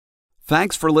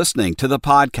Thanks for listening to the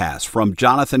podcast from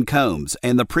Jonathan Combs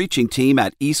and the preaching team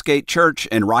at Eastgate Church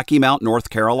in Rocky Mount, North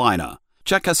Carolina.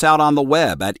 Check us out on the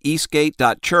web at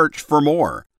eastgate.church for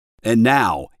more. And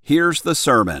now, here's the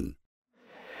sermon.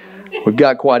 We've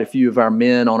got quite a few of our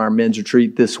men on our men's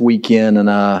retreat this weekend,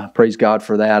 and praise God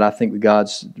for that. I think that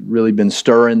God's really been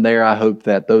stirring there. I hope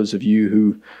that those of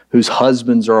you whose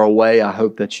husbands are away, I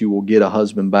hope that you will get a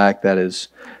husband back that is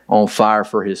on fire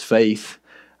for his faith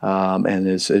and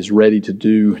is ready to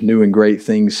do new and great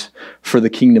things for the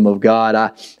kingdom of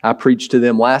God. I preached to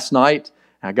them last night.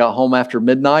 I got home after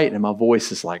midnight, and my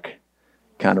voice is like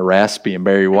kind of raspy and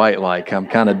Barry White-like. I'm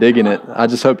kind of digging it. I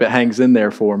just hope it hangs in there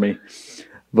for me.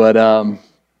 But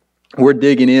we're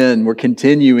digging in. We're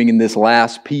continuing in this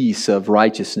last piece of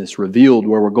righteousness revealed,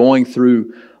 where we're going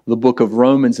through the book of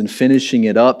Romans and finishing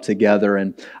it up together.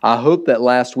 And I hope that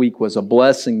last week was a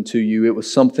blessing to you. It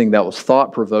was something that was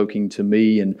thought-provoking to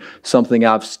me and something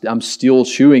I'm still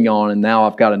chewing on. And now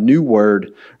I've got a new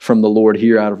word from the Lord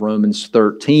here out of Romans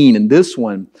 13. And this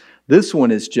one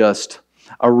is just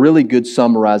a really good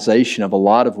summarization of a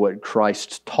lot of what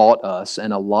Christ taught us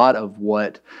and a lot of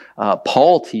what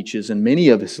Paul teaches in many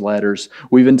of his letters.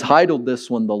 We've entitled this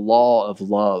one, The Law of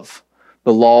Love.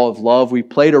 The law of love. We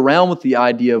played around with the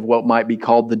idea of what might be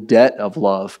called the debt of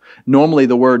love. Normally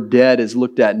the word debt is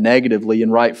looked at negatively,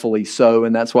 and rightfully so,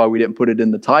 and that's why we didn't put it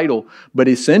in the title. But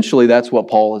essentially that's what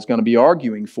Paul is going to be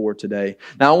arguing for today.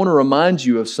 Now I want to remind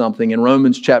you of something in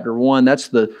Romans chapter 1. That's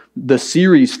the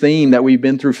series theme that we've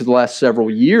been through for the last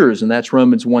several years, and that's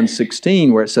Romans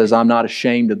 1:16, where it says, I'm not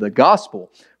ashamed of the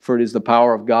gospel, for it is the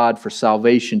power of God for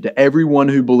salvation to everyone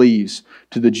who believes,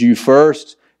 to the Jew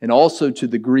first, and also to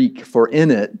the Greek, for in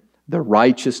it the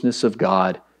righteousness of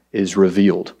God is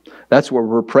revealed. That's what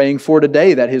we're praying for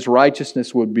today, that His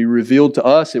righteousness would be revealed to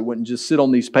us. It wouldn't just sit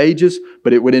on these pages,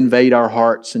 but it would invade our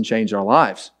hearts and change our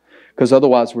lives. Because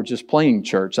otherwise we're just playing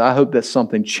church. I hope that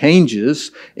something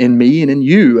changes in me and in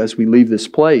you as we leave this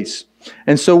place.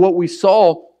 And so what we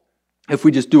saw, if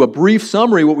we just do a brief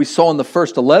summary, what we saw in the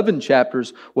first 11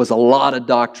 chapters was a lot of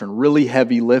doctrine, really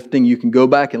heavy lifting. You can go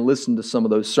back and listen to some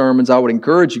of those sermons. I would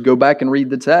encourage you, go back and read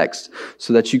the text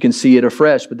so that you can see it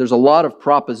afresh. But there's a lot of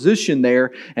proposition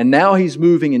there. And now he's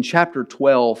moving in chapter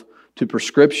 12 to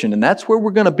prescription. And that's where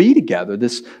we're going to be together.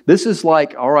 This is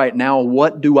like, all right, now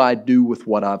what do I do with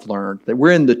what I've learned?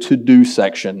 We're in the to-do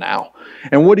section now.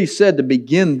 And what he said to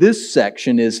begin this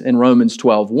section is in Romans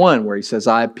 12:1, where he says,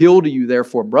 I appeal to you,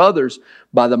 therefore, brothers,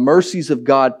 by the mercies of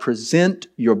God, present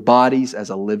your bodies as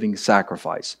a living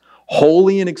sacrifice,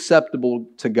 holy and acceptable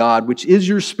to God, which is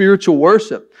your spiritual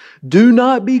worship. Do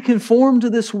not be conformed to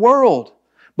this world,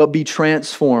 but be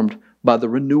transformed by the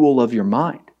renewal of your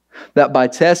mind, that by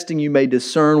testing you may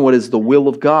discern what is the will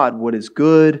of God, what is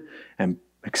good and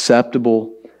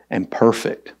acceptable and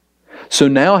perfect. So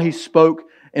now he spoke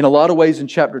in a lot of ways in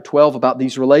chapter 12 about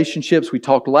these relationships. We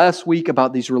talked last week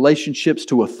about these relationships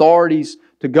to authorities,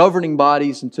 to governing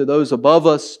bodies, and to those above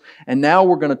us. And now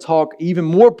we're going to talk even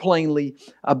more plainly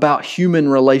about human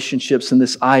relationships and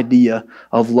this idea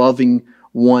of loving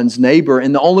one's neighbor.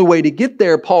 And the only way to get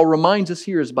there, Paul reminds us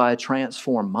here, is by a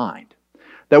transformed mind.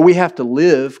 That we have to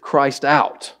live Christ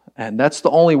out. And that's the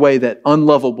only way that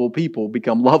unlovable people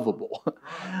become lovable.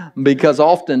 Because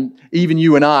often, even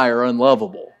you and I are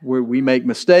unlovable. We make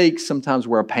mistakes. Sometimes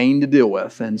we're a pain to deal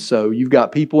with. And so you've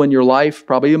got people in your life,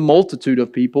 probably a multitude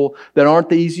of people, that aren't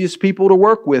the easiest people to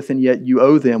work with. And yet you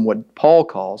owe them what Paul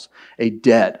calls a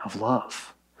debt of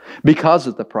love, because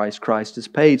of the price Christ has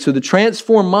paid. So the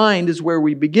transformed mind is where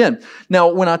we begin. Now,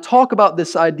 when I talk about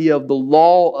this idea of the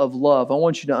law of love, I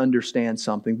want you to understand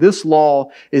something. This law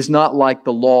is not like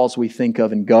the laws we think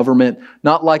of in government,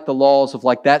 not like the laws of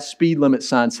like that speed limit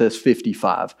sign says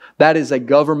 55. That is a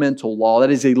governmental law.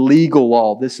 That is a legal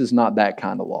law. This is not that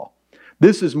kind of law.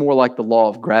 This is more like the law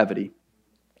of gravity.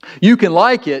 You can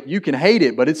like it, you can hate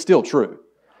it, but it's still true.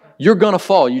 You're going to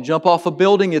fall. You jump off a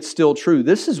building, it's still true.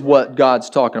 This is what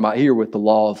God's talking about here with the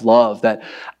law of love, that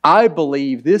I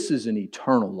believe this is an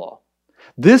eternal law.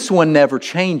 This one never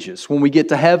changes. When we get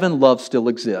to heaven, love still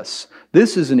exists.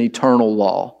 This is an eternal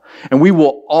law. And we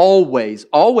will always,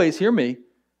 hear me,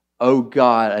 owe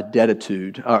God a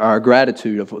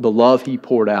gratitude of the love He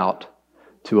poured out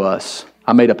to us.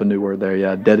 I made up a new word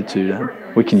there, gratitude.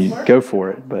 We can go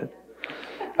for it, but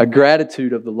a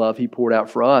gratitude of the love He poured out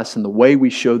for us. And the way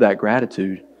we show that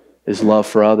gratitude is love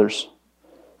for others.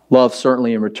 Love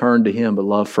certainly in return to Him, but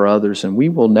love for others. And we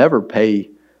will never pay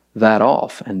that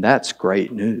off. And that's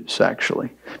great news,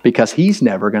 actually, because He's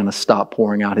never going to stop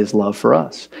pouring out His love for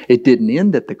us. It didn't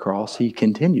end at the cross. He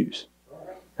continues.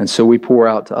 And so we pour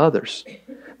out to others.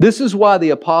 This is why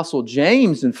the Apostle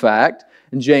James, in fact,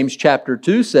 And James chapter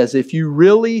 2 says, if you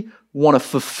really want to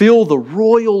fulfill the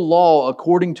royal law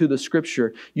according to the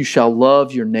Scripture, you shall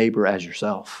love your neighbor as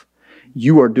yourself.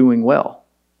 You are doing well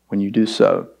when you do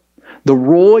so. The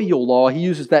royal law, he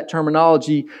uses that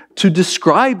terminology to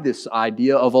describe this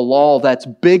idea of a law that's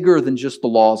bigger than just the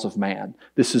laws of man.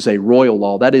 This is a royal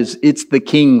law. That is, it's the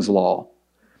king's law.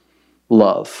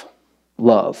 Love.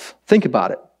 Love. Think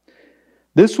about it.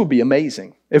 This would be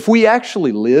amazing. If we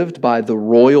actually lived by the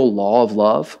royal law of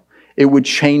love, it would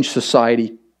change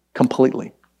society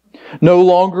completely. No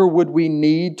longer would we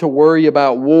need to worry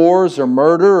about wars or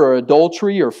murder or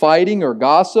adultery or fighting or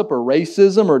gossip or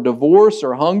racism or divorce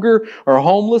or hunger or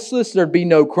homelessness. There'd be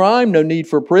no crime, no need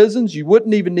for prisons. You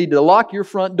wouldn't even need to lock your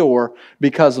front door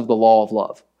because of the law of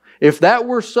love. If that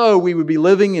were so, we would be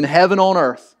living in heaven on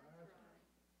earth.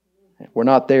 We're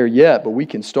not there yet, but we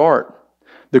can start.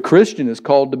 The Christian is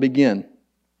called to begin.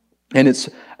 And it's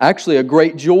actually a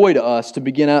great joy to us to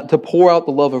begin out to pour out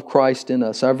the love of Christ in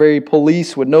us. Our very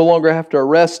police would no longer have to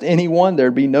arrest anyone.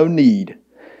 There'd be no need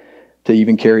to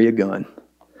even carry a gun.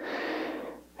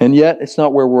 And yet, it's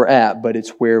not where we're at, but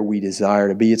it's where we desire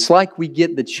to be. It's like we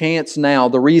get the chance now.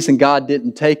 The reason God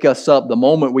didn't take us up the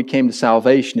moment we came to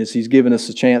salvation is He's given us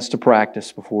a chance to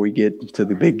practice before we get to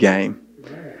the big game.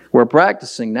 We're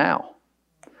practicing now.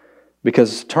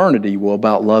 Because eternity will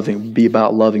be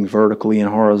about loving vertically and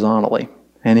horizontally.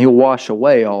 And He'll wash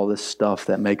away all this stuff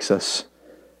that makes us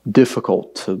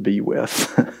difficult to be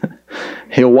with.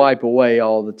 He'll wipe away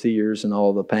all the tears and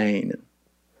all the pain.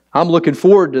 I'm looking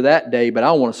forward to that day, but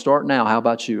I want to start now. How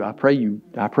about you? I pray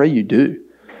you do.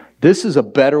 This is a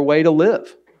better way to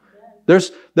live.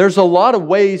 There's a lot of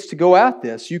ways to go at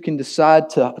this. You can decide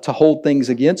to hold things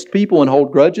against people and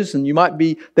hold grudges, and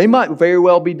they might very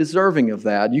well be deserving of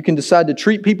that. You can decide to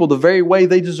treat people the very way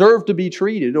they deserve to be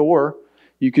treated, or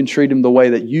you can treat them the way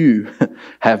that you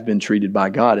have been treated by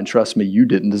God. And trust me, you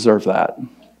didn't deserve that.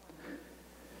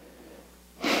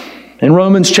 In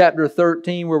Romans chapter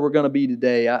 13, where we're going to be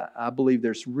today, I believe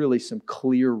there's really some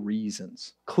clear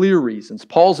reasons. Clear reasons.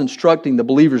 Paul's instructing the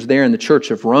believers there in the church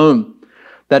of Rome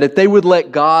that if they would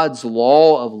let God's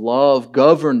law of love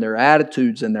govern their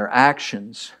attitudes and their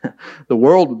actions, the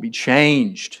world would be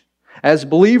changed. As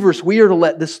believers, we are to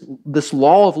let this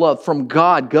law of love from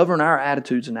God govern our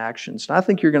attitudes and actions. And I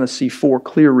think you're going to see 4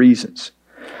 clear reasons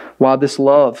why this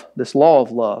law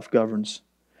of love governs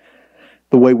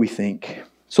the way we think.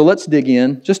 So let's dig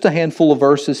in. Just a handful of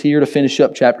verses here to finish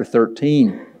up chapter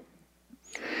 13.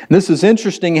 And this is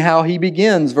interesting how he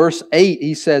begins. Verse 8,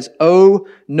 he says, "Owe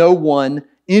no one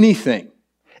anything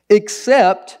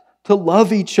except to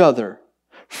love each other.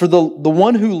 For the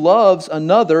one who loves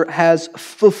another has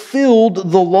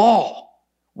fulfilled the law."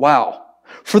 Wow.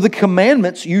 "For the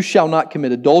commandments, you shall not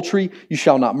commit adultery, you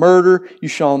shall not murder, you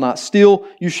shall not steal,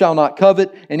 you shall not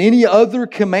covet, and any other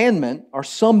commandment are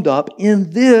summed up in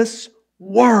this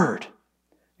word: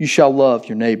 you shall love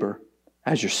your neighbor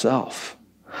as yourself.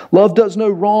 Love does no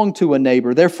wrong to a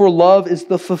neighbor. Therefore, love is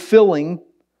the fulfilling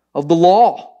of the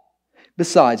law.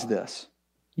 Besides this,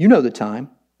 you know the time,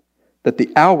 that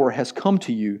the hour has come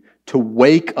to you to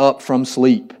wake up from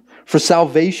sleep. For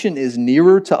salvation is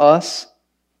nearer to us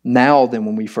now than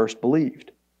when we first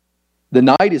believed. The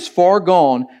night is far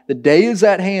gone, the day is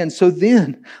at hand. So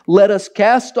then, let us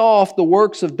cast off the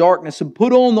works of darkness and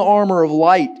put on the armor of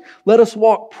light. Let us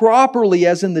walk properly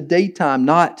as in the daytime,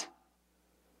 not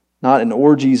in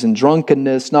orgies and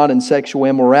drunkenness, not in sexual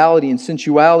immorality and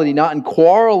sensuality, not in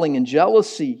quarreling and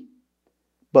jealousy,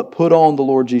 but put on the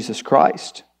Lord Jesus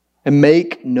Christ, and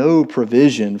make no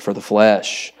provision for the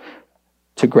flesh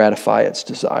to gratify its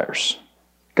desires."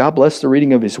 God bless the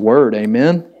reading of His Word.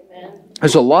 Amen. Amen.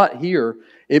 There's a lot here.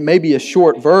 It may be a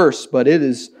short verse, but it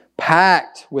is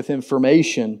packed with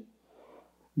information.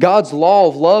 God's law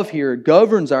of love here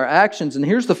governs our actions, and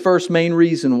here's the first main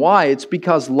reason why. It's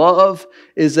because love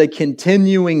is a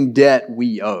continuing debt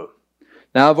we owe.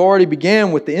 Now, I've already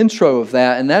began with the intro of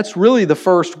that, and that's really the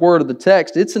first word of the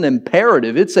text. It's an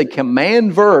imperative. It's a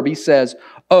command verb. He says,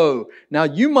 "Oh." Now,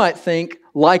 you might think,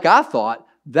 like I thought,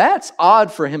 that's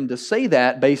odd for him to say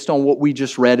that based on what we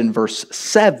just read in verse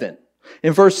 7.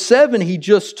 In verse 7, he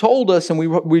just told us, and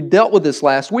we dealt with this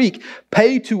last week,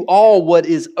 pay to all what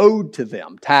is owed to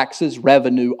them: taxes,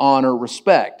 revenue, honor,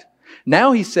 respect.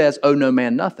 Now he says, owe no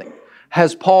man nothing.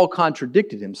 Has Paul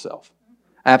contradicted himself?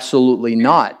 Absolutely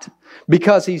not.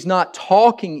 Because he's not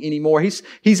talking anymore. He's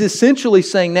essentially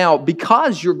saying now,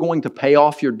 because you're going to pay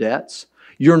off your debts,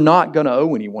 you're not going to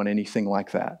owe anyone anything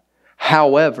like that.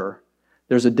 However,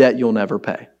 there's a debt you'll never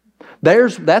pay.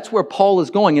 That's where Paul is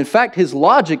going. In fact, his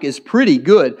logic is pretty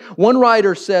good. One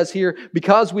writer says here,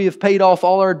 because we have paid off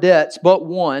all our debts but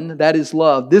one, that is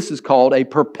love, this is called a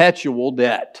perpetual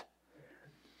debt.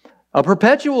 A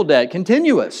perpetual debt,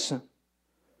 continuous.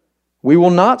 We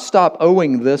will not stop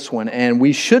owing this one, and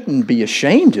we shouldn't be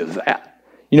ashamed of that.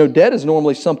 You know, debt is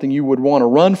normally something you would want to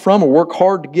run from or work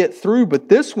hard to get through, but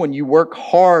this one you work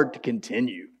hard to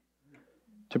continue,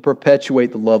 to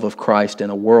perpetuate the love of Christ in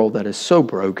a world that is so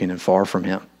broken and far from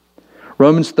Him.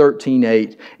 Romans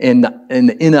 13:8, and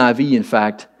the NIV, in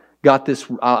fact, got this.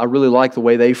 I really like the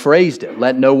way they phrased it.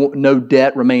 Let no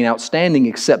debt remain outstanding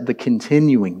except the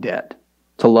continuing debt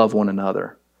to love one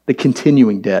another. The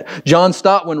continuing debt. John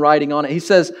Stott, when writing on it, he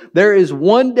says, there is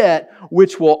one debt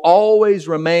which will always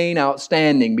remain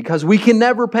outstanding because we can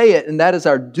never pay it, and that is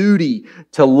our duty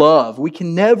to love. We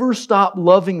can never stop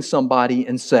loving somebody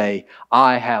and say,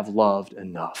 I have loved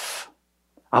enough.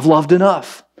 I've loved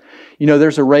enough. You know,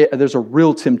 there's a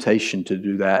real temptation to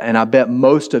do that, and I bet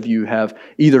most of you have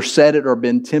either said it or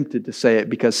been tempted to say it,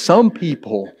 because some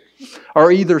people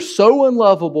are either so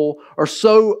unlovable or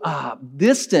so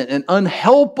distant and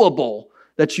unhelpable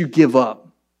that you give up.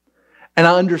 And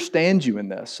I understand you in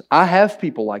this. I have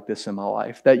people like this in my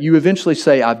life that you eventually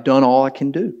say, I've done all I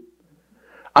can do.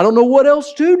 I don't know what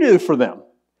else to do for them.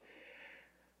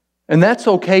 And that's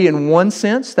okay in one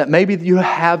sense, that maybe you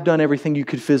have done everything you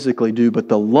could physically do, but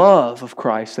the love of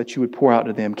Christ that you would pour out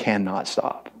to them cannot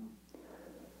stop.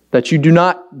 That you do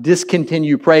not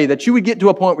discontinue pray, that you would get to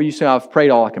a point where you say, I've prayed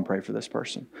all I can pray for this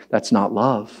person. That's not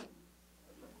love.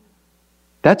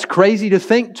 That's crazy to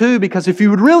think too, because if you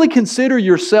would really consider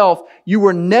yourself, you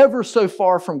were never so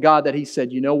far from God that He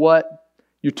said, you know what?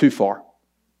 You're too far.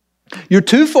 You're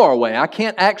too far away. I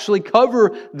can't actually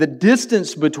cover the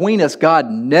distance between us. God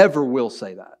never will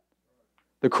say that.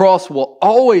 The cross will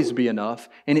always be enough,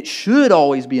 and it should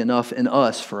always be enough in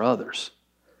us for others.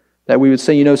 That we would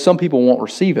say, you know, some people won't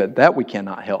receive it. That we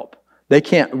cannot help. We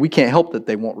can't help that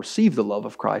they won't receive the love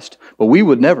of Christ, but we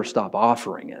would never stop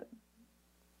offering it.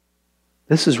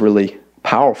 This is really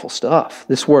powerful stuff.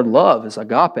 This word love is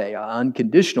agape,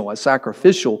 unconditional, a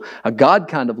sacrificial, a God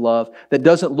kind of love that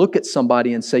doesn't look at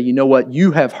somebody and say, you know what,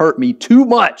 you have hurt me too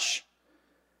much.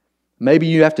 Maybe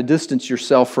you have to distance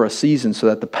yourself for a season so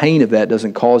that the pain of that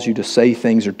doesn't cause you to say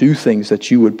things or do things that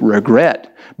you would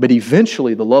regret. But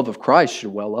eventually the love of Christ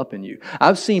should well up in you.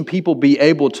 I've seen people be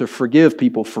able to forgive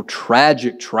people for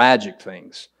tragic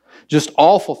things. Just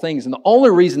awful things. And the only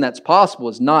reason that's possible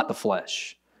is not the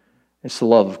flesh. It's the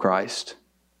love of Christ.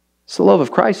 It's the love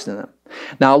of Christ in them.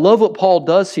 Now I love what Paul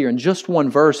does here. In just one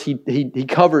verse, he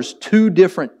covers two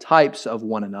different types of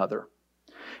one another.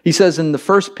 He says in the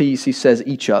first piece, he says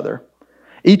each other.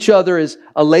 Each other is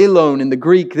alelon in the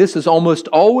Greek. This is almost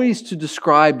always to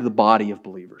describe the body of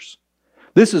believers.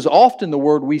 This is often the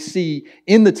word we see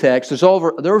in the text. There's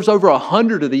over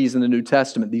 100 of these in the New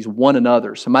Testament, these one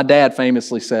another's. And my dad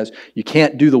famously says, you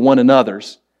can't do the one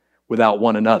another's without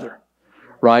one another.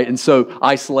 Right? And so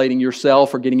isolating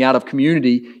yourself or getting out of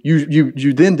community,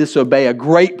 you then disobey a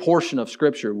great portion of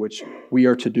Scripture, which we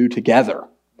are to do together.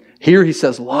 Here he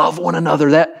says, love one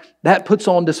another. That puts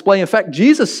on display. In fact,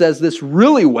 Jesus says this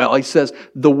really well. He says,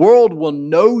 the world will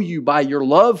know you by your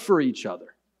love for each other.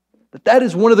 That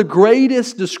is one of the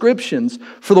greatest descriptions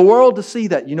for the world to see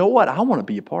that, you know what, I want to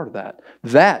be a part of that.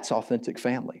 That's authentic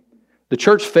family. The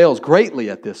church fails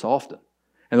greatly at this often.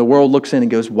 And the world looks in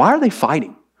and goes, why are they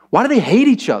fighting? Why do they hate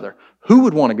each other? Who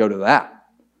would want to go to that?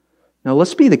 Now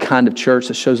let's be the kind of church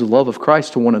that shows the love of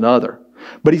Christ to one another.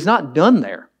 But he's not done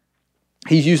there.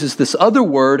 He uses this other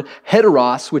word,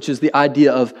 heteros, which is the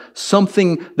idea of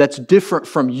something that's different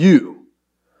from you.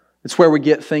 It's where we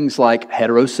get things like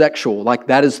heterosexual, like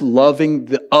that is loving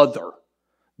the other,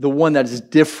 the one that is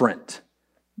different.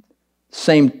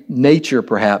 Same nature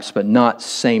perhaps, but not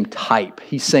same type.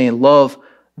 He's saying love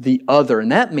the other,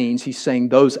 and that means he's saying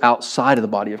those outside of the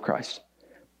body of Christ.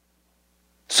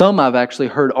 Some I've actually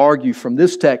heard argue from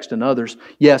this text and others,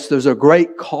 yes, there's a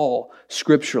great call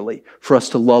scripturally for us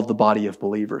to love the body of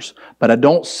believers, but I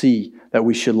don't see that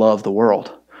we should love the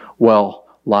world. Well,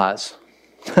 lies.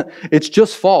 It's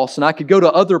just false, and I could go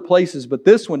to other places, but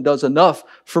this one does enough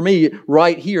for me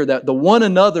right here that the one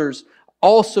another's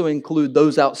also include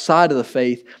those outside of the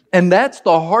faith, and that's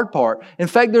the hard part. In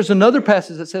fact, there's another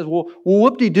passage that says, well,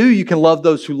 whoop-de-doo, you can love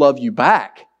those who love you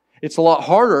back. It's a lot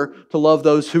harder to love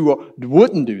those who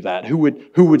wouldn't do that, who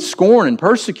would scorn and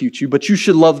persecute you, but you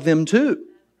should love them too.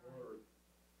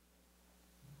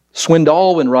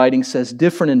 Swindoll, in writing, says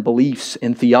different in beliefs,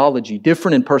 in theology,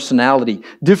 different in personality,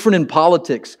 different in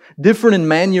politics, different in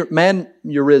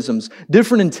mannerisms,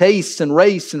 different in tastes and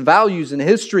race and values and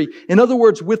history. In other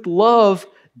words, with love,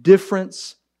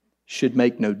 difference should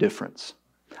make no difference.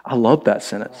 I love that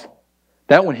sentence.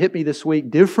 That one hit me this week.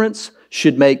 Difference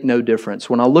should make no difference.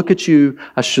 When I look at you,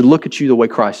 I should look at you the way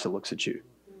Christ looks at you.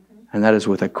 And that is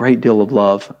with a great deal of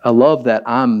love. A love that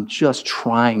I'm just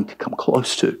trying to come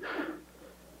close to.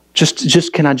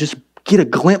 Can I just get a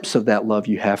glimpse of that love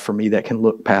you have for me that can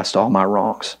look past all my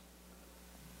wrongs?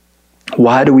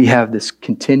 Why do we have this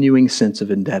continuing sense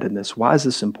of indebtedness? Why is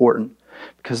this important?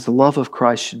 Because the love of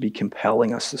Christ should be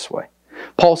compelling us this way.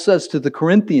 Paul says to the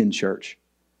Corinthian church,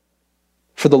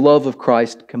 "For the love of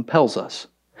Christ compels us,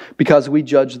 because we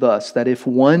judge thus, that if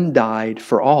one died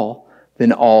for all,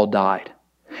 then all died.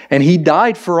 And He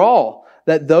died for all,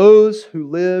 that those who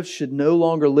live should no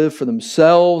longer live for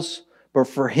themselves, but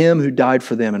for Him who died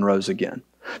for them and rose again."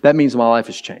 That means my life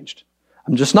has changed.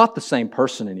 I'm just not the same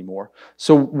person anymore.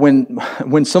 So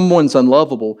when someone's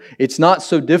unlovable, it's not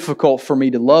so difficult for me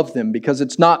to love them because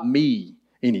it's not me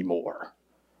anymore.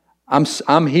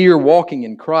 I'm here walking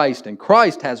in Christ, and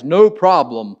Christ has no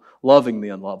problem loving the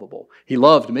unlovable. He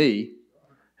loved me,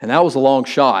 and that was a long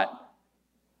shot.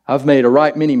 I've made a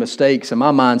right many mistakes, and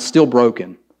my mind's still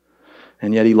broken,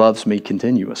 and yet He loves me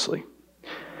continuously.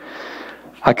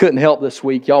 I couldn't help this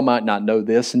week. Y'all might not know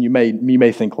this, and you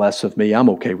may think less of me. I'm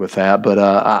okay with that. But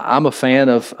I'm a fan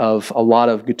of a lot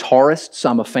of guitarists.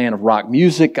 I'm a fan of rock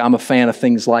music. I'm a fan of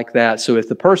things like that. So if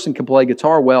the person can play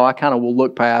guitar well, I kind of will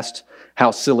look past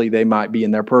how silly they might be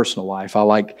in their personal life. I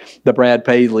like the Brad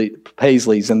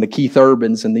Paisleys and the Keith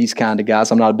Urbans and these kind of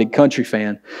guys. I'm not a big country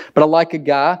fan. But I like a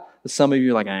guy that some of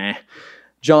you are like,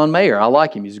 John Mayer. I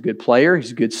like him. He's a good player.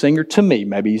 He's a good singer to me.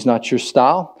 Maybe he's not your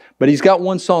style. But he's got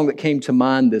one song that came to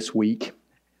mind this week.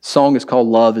 The song is called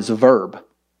 "Love is a Verb."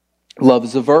 Love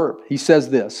is a verb. He says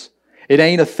this: "It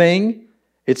ain't a thing.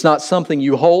 It's not something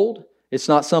you hold. It's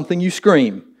not something you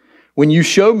scream. When you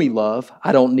show me love,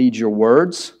 I don't need your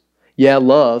words. Yeah,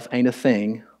 love ain't a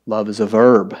thing. Love is a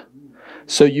verb."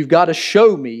 So you've got to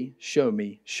show me, show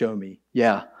me, show me.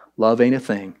 Yeah, love ain't a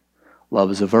thing.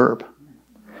 Love is a verb.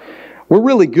 We're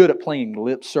really good at playing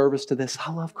lip service to this.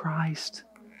 I love Christ.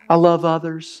 I love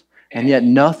others. And yet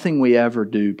nothing we ever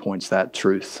do points that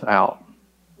truth out,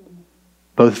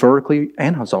 both vertically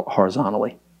and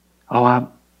horizontally. Oh,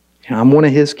 I'm one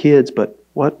of His kids, but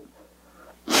what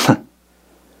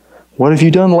have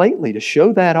you done lately to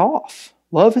show that off?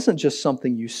 Love isn't just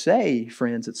something you say,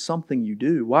 friends. It's something you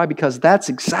do. Why? Because that's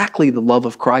exactly the love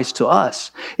of Christ to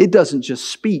us. It doesn't just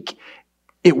speak.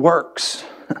 It works.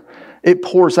 It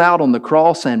pours out on the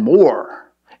cross and more.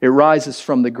 It rises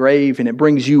from the grave and it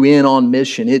brings you in on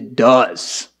mission. It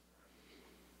does.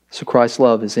 So Christ's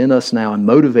love is in us now and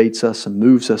motivates us and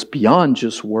moves us beyond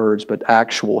just words, but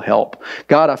actual help.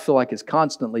 God, I feel like, is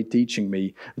constantly teaching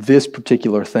me this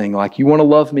particular thing. Like, you want to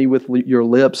love me with your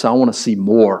lips? I want to see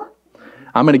more.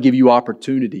 I'm going to give you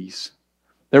opportunities.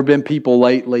 There have been people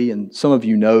lately, and some of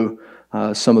you know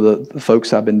some of the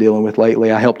folks I've been dealing with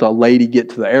lately. I helped a lady get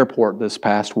to the airport this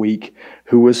past week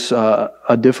who was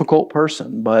a difficult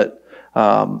person, but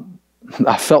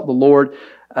I felt the Lord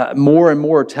more and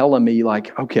more telling me,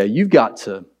 like, okay, you got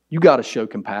to show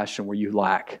compassion where you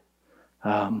lack.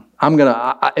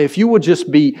 If you would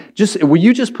will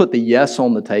you just put the yes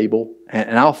on the table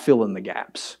and I'll fill in the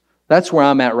gaps. That's where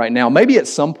I'm at right now. Maybe at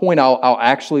some point I'll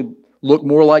actually look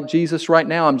more like Jesus. Right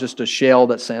now, I'm just a shell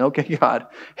that's saying, okay, God,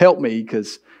 help me,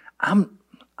 because I'm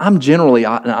generally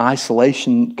an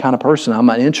isolation kind of person. I'm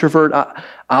an introvert.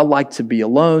 I like to be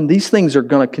alone. These things are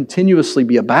going to continuously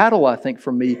be a battle, I think,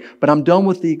 for me, but I'm done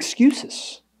with the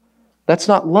excuses. That's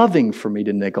not loving for me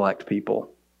to neglect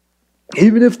people,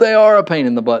 even if they are a pain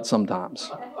in the butt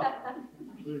sometimes.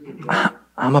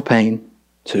 I'm a pain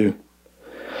too.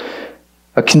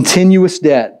 A continuous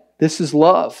debt. This is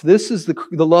love. This is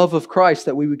the love of Christ,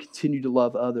 that we would continue to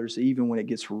love others even when it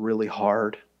gets really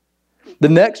hard. The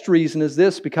next reason is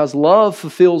this: because love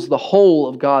fulfills the whole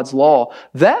of God's law.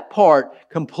 That part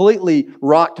completely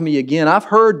rocked me again. I've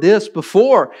heard this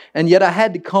before, and yet I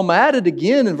had to come at it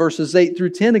again in verses 8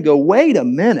 through 10 and go, wait a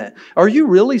minute. Are you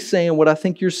really saying what I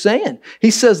think you're saying?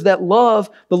 He says that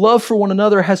the love for one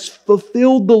another has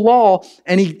fulfilled the law,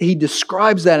 and he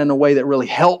describes that in a way that really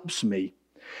helps me.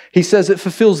 He says it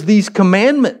fulfills these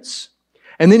commandments.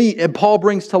 And then Paul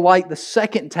brings to light the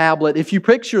second tablet. If you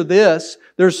picture this,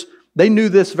 they knew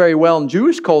this very well in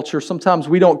Jewish culture. Sometimes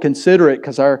we don't consider it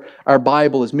because our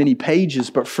Bible is many pages,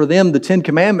 but for them, the 10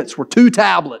 Commandments were 2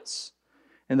 tablets.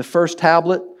 And the first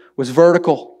tablet was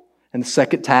vertical, and the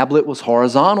second tablet was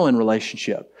horizontal in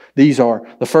relationship. These are,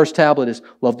 the first tablet is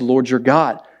love the Lord your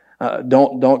God.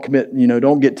 Don't commit,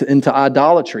 don't get into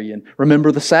idolatry, and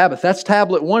remember the Sabbath. That's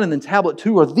tablet 1. And then tablet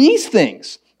 2 are these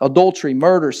things: adultery,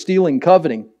 murder, stealing,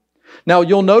 coveting. Now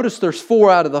you'll notice there's 4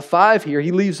 out of the 5 here.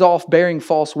 He leaves off bearing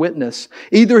false witness.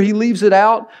 Either he leaves it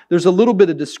out. There's a little bit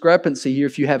of discrepancy here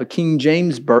if you have a King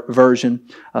James version.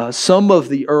 Some of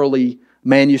the early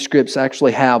manuscripts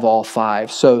actually have all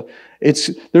 5. So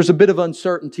there's a bit of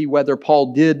uncertainty whether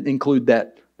Paul did include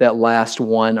that last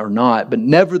one or not. But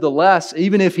nevertheless,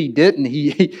 even if he didn't,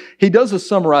 he does a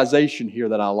summarization here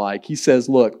that I like. He says,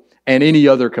 look, and any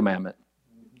other commandment.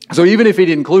 So even if he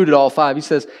included all 5, he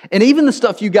says, and even the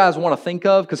stuff you guys want to think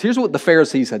of, because here's what the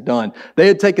Pharisees had done. They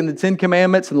had taken the 10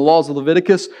 Commandments and the laws of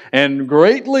Leviticus and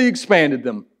greatly expanded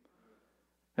them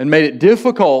and made it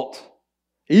difficult,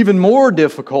 even more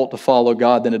difficult to follow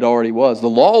God than it already was. The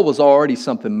law was already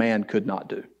something man could not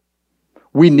do.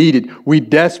 We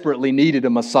desperately needed a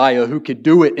Messiah who could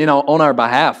do it on our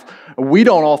behalf. We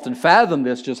don't often fathom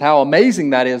this, just how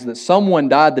amazing that is, that someone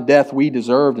died the death we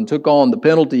deserved and took on the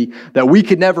penalty that we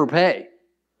could never pay.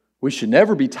 We should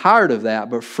never be tired of that.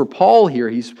 But for Paul here,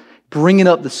 he's bringing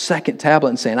up the second tablet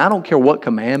and saying, I don't care what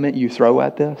commandment you throw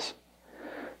at this.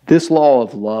 This law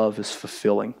of love is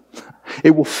fulfilling.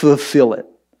 It will fulfill it.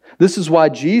 This is why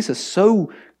Jesus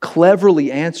so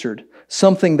cleverly answered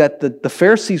something that the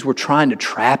Pharisees were trying to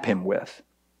trap him with.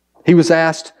 He was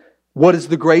asked, what is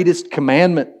the greatest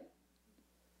commandment?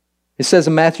 It says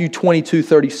in Matthew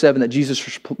 22:37 that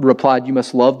Jesus replied, you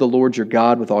must love the Lord your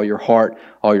God with all your heart,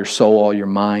 all your soul, all your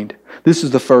mind. This is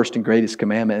the first and greatest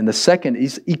commandment. And the second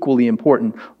is equally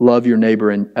important. Love your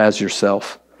neighbor as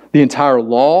yourself. The entire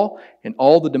law and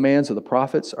all the demands of the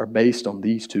prophets are based on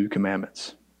these 2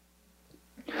 commandments.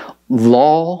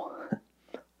 Law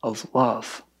of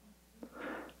love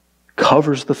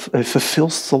it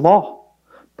fulfills the law.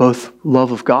 Both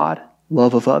love of God,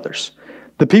 love of others.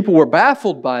 The people were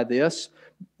baffled by this,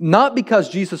 not because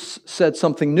Jesus said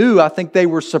something new. I think they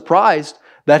were surprised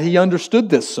that he understood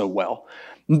this so well.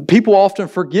 People often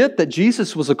forget that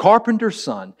Jesus was a carpenter's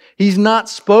son. He's not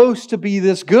supposed to be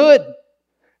this good.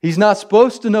 He's not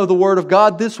supposed to know the Word of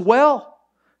God this well.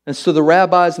 And so the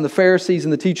rabbis and the Pharisees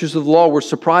and the teachers of the law were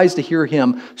surprised to hear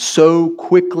him so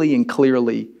quickly and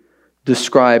clearly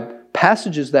describe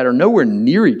passages that are nowhere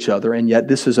near each other, and yet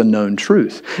this is a known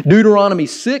truth. Deuteronomy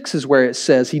 6 is where it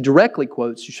says, he directly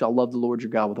quotes, you shall love the Lord your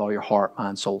God with all your heart,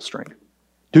 mind, soul, strength.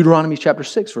 Deuteronomy chapter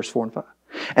 6, verse 4 and 5.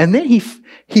 And then he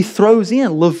throws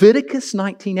in Leviticus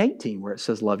 19:18, where it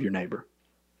says, love your neighbor.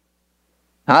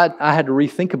 I had to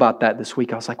rethink about that this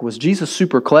week. I was like, was Jesus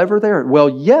super clever there? Well,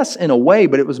 yes, in a way,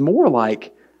 but it was more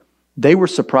like they were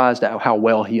surprised at how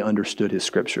well he understood his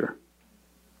scripture.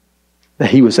 That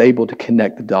he was able to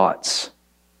connect the dots.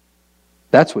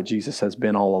 That's what Jesus has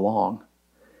been all along.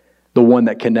 The one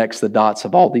that connects the dots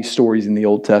of all these stories in the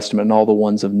Old Testament and all the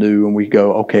ones of New, and we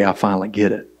go, okay, I finally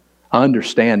get it. I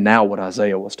understand now what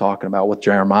Isaiah was talking about, what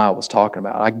Jeremiah was talking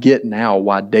about. I get now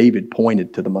why David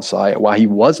pointed to the Messiah, why he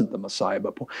wasn't the Messiah,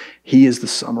 but he is the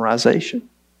summarization,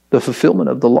 the fulfillment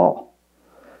of the law.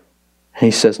 And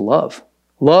he says love.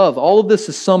 Love, all of this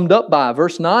is summed up by,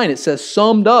 verse 9, it says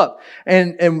summed up.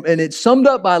 And it's summed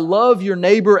up by love your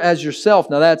neighbor as yourself.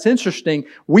 Now that's interesting.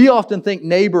 We often think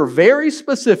neighbor very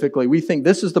specifically. We think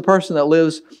this is the person that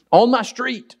lives on my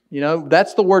street.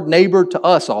 That's the word neighbor to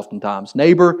us oftentimes.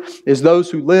 Neighbor is those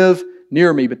who live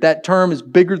near me. But that term is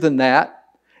bigger than that.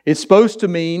 It's supposed to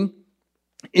mean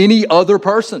any other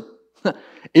person.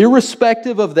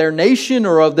 Irrespective of their nation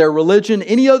or of their religion,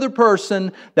 any other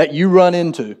person that you run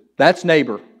into. That's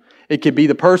neighbor. It could be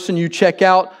the person you check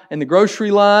out in the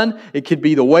grocery line. It could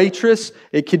be the waitress.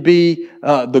 It could be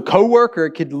the coworker.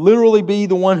 It could literally be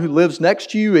the one who lives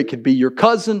next to you. It could be your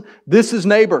cousin. This is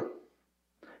neighbor.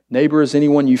 Neighbor is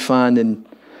anyone you find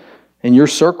in your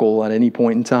circle at any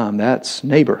point in time. That's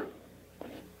neighbor.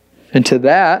 And to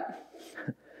that,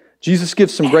 Jesus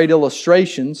gives some great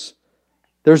illustrations.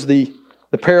 There's the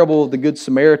parable of the Good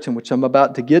Samaritan, which I'm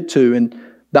about to get to, and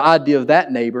the idea of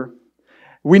that neighbor.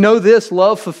 We know this,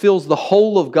 love fulfills the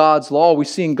whole of God's law. We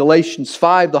see in Galatians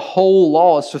 5, the whole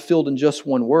law is fulfilled in just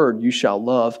one word. You shall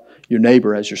love your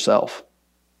neighbor as yourself.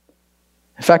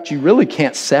 In fact, you really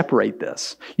can't separate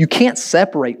this. You can't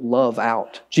separate love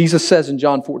out. Jesus says in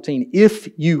John 14, if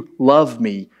you love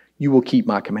me, you will keep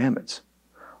my commandments.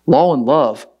 Law and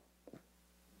love,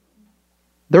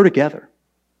 they're together.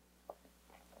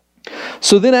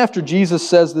 So then after Jesus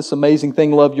says this amazing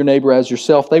thing, love your neighbor as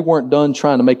yourself, they weren't done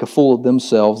trying to make a fool of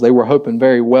themselves. They were hoping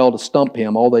very well to stump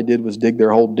him. All they did was dig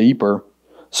their hole deeper.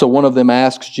 So one of them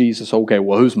asks Jesus, okay,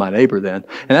 well, who's my neighbor then?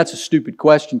 And that's a stupid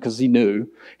question because he knew.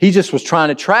 He just was trying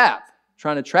to trap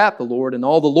trying to trap the Lord, and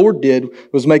all the Lord did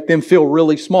was make them feel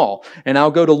really small. And I'll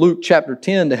go to Luke chapter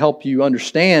 10 to help you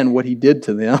understand what He did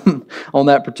to them on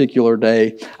that particular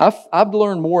day. I've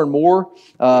learned more and more.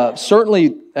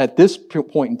 Certainly at this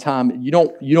point in time, you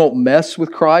don't mess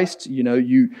with Christ.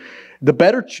 The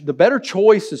better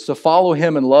choice is to follow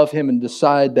Him and love Him and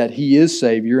decide that He is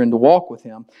Savior and to walk with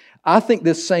Him. I think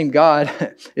this same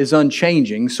God is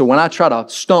unchanging. So when I try to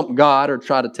stump God or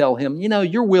try to tell Him,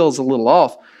 your will's a little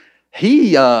off,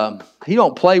 He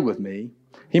don't play with me.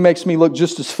 He makes me look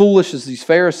just as foolish as these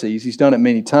Pharisees. He's done it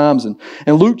many times. And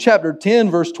in Luke chapter 10,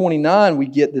 verse 29, we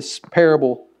get this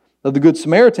parable of the Good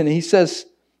Samaritan. And He says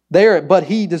there, but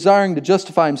he, desiring to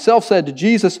justify himself, said to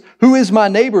Jesus, "Who is my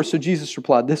neighbor?" So Jesus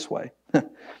replied this way.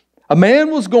 A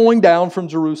man was going down from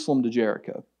Jerusalem to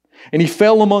Jericho, and he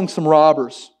fell among some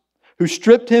robbers, who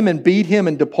stripped him and beat him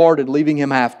and departed, leaving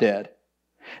him half dead.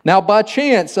 Now by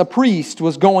chance a priest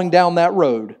was going down that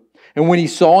road, and when he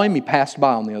saw him, he passed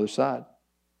by on the other side.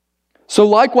 So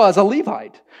likewise a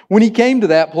Levite, when he came to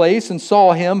that place and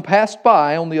saw him, passed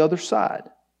by on the other side.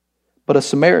 But a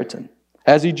Samaritan,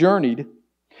 as he journeyed,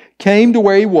 came to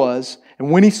where he was,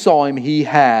 and when he saw him, he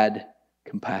had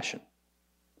compassion.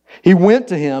 He went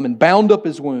to him and bound up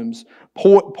his wounds,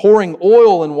 pouring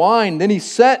oil and wine. Then he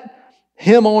set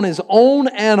him on his own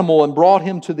animal and brought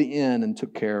him to the inn and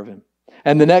took care of him.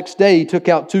 And the next day he took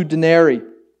out 2 denarii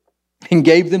and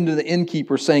gave them to the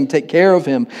innkeeper, saying, "Take care of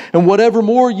him, and whatever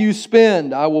more you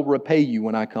spend, I will repay you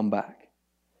when I come back."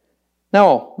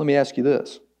 Now, let me ask you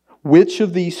this. Which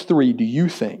of these 3 do you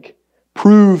think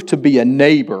proved to be a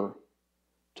neighbor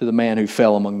to the man who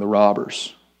fell among the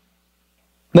robbers?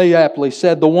 They aptly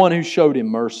said, "The one who showed him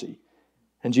mercy."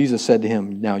 And Jesus said to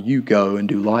him, "Now you go and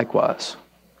do likewise."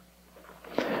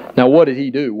 Now what did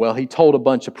he do? Well, he told a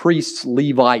bunch of priests,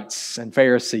 Levites, and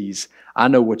Pharisees, "I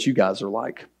know what you guys are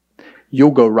like.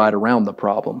 You'll go right around the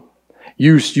problem.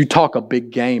 You talk a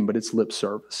big game, but it's lip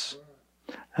service.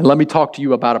 And let me talk to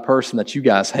you about a person that you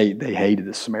guys hate." They hated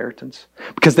the Samaritans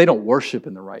because they don't worship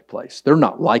in the right place. They're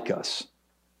not like us.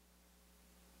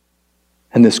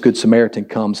 And this Good Samaritan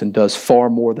comes and does far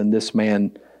more than this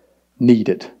man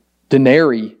needed.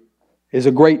 Denarii is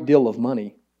a great deal of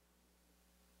money.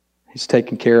 He's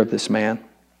taking care of this man.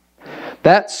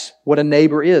 That's what a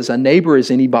neighbor is. A neighbor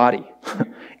is anybody.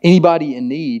 Anybody in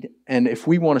need. And if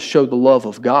we want to show the love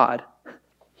of God,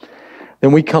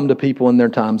 then we come to people in their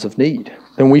times of need.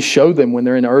 Then we show them when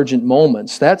they're in urgent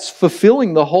moments. That's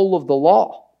fulfilling the whole of the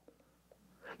law.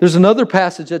 There's another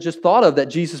passage I just thought of that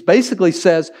Jesus basically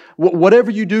says, whatever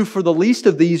you do for the least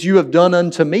of these, you have done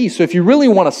unto me. So if you really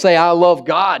want to say, I love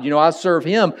God, I serve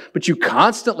Him, but you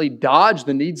constantly dodge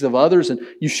the needs of others and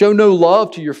you show no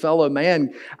love to your fellow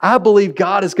man, I believe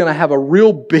God is going to have a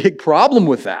real big problem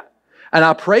with that. And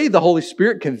I pray the Holy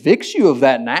Spirit convicts you of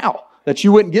that now, that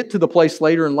you wouldn't get to the place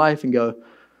later in life and go,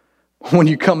 when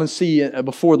you come and see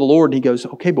before the Lord, and He goes,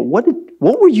 "Okay, but what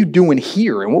were you doing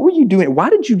here? And what were you doing? Why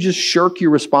did you just shirk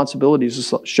your responsibilities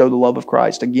to show the love of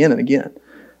Christ again and again?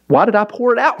 Why did I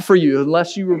pour it out for you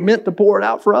unless you were meant to pour it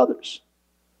out for others?"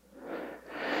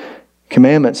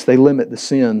 Commandments, they limit the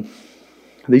sin.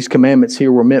 These commandments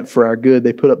here were meant for our good.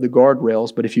 They put up the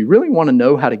guardrails. But if you really want to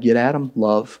know how to get at them,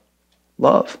 love.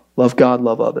 Love. Love God,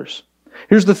 love others.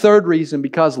 Here's the third reason,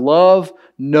 because love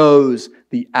knows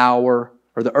the hour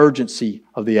or the urgency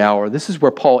of the hour. This is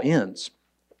where Paul ends.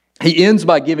 He ends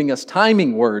by giving us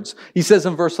timing words. He says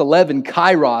in verse 11,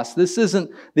 kairos. This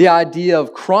isn't the idea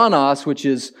of chronos, which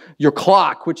is your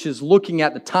clock, which is looking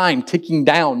at the time ticking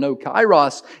down. No,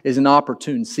 kairos is an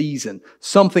opportune season,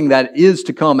 something that is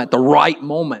to come at the right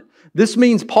moment. This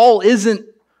means Paul isn't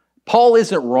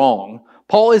wrong.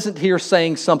 Paul isn't here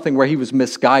saying something where he was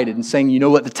misguided and saying,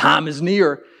 the time is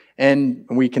near. And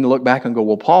we can look back and go,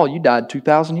 well, Paul, you died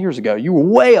 2,000 years ago. You were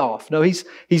way off. No, he's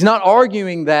not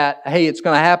arguing that, hey, it's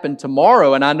going to happen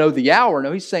tomorrow and I know the hour.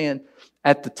 No, he's saying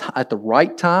at the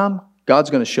right time,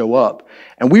 God's going to show up.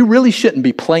 And we really shouldn't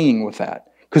be playing with that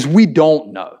because we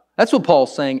don't know. That's what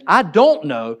Paul's saying. I don't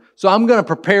know, so I'm going to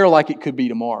prepare like it could be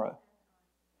tomorrow.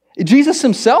 Jesus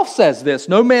Himself says this,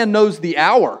 no man knows the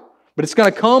hour, but it's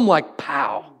going to come like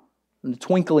pow. In the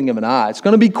twinkling of an eye. It's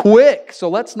going to be quick, so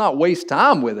let's not waste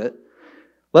time with it.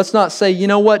 Let's not say,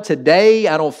 today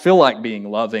I don't feel like being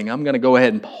loving. I'm going to go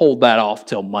ahead and hold that off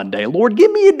till Monday. Lord,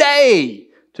 give me a day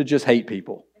to just hate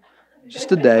people.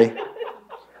 Just a day.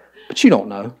 But you don't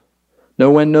know.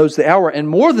 No one knows the hour. And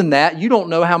more than that, you don't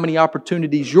know how many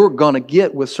opportunities you're going to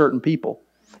get with certain people.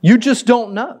 You just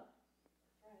don't know.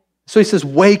 So He says,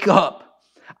 wake up.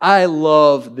 I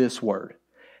love this word.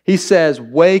 He says,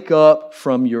 wake up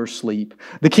from your sleep.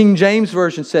 The King James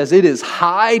Version says, it is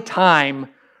high time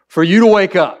for you to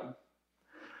wake up.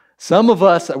 Some of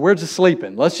us, we're just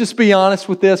sleeping. Let's just be honest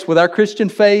with this. With our Christian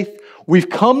faith, we've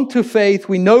come to faith.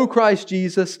 We know Christ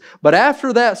Jesus. But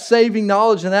after that saving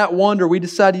knowledge and that wonder, we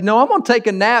decide, I'm going to take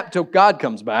a nap till God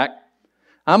comes back.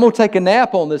 I'm going to take a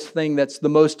nap on this thing that's the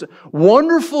most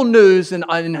wonderful news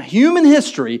in human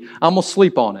history. I'm going to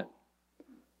sleep on it.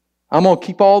 I'm going to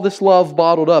keep all this love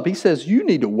bottled up. He says, you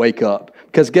need to wake up.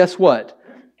 Because guess what?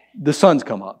 The sun's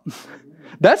come up.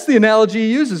 That's the analogy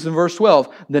he uses in verse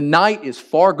 12. The night is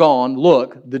far gone.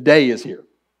 Look, the day is here.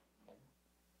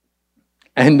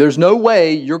 And there's no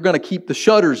way you're going to keep the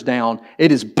shutters down.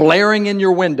 It is blaring in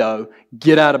your window.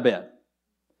 Get out of bed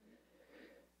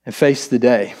and face the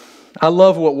day. I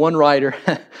love what one writer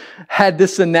had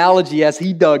this analogy as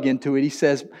he dug into it. He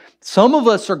says, some of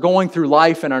us are going through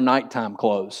life in our nighttime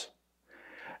clothes.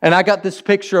 And I got this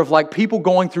picture of like people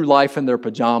going through life in their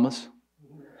pajamas.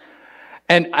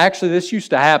 And actually, this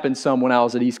used to happen some when I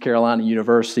was at East Carolina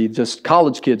University. Just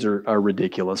college kids are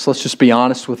ridiculous. Let's just be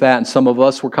honest with that. And some of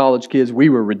us were college kids. We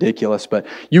were ridiculous. But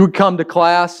you would come to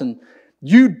class and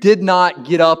you did not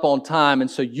get up on time. And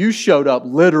so you showed up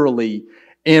literally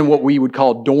in what we would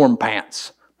call dorm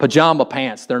pants, pajama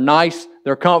pants. They're nice.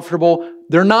 They're comfortable.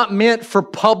 They're not meant for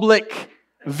public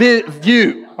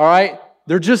view. All right?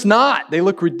 They're just not. They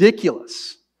look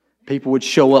ridiculous. People would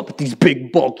show up with these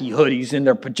big bulky hoodies in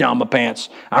their pajama pants.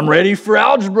 I'm ready for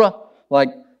algebra. Like,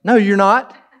 no, you're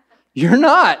not. You're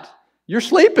not. You're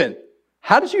sleeping.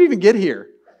 How did you even get here?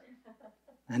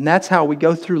 And that's how we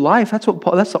go through life. That's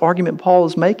the argument Paul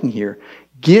is making here.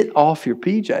 Get off your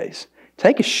PJs.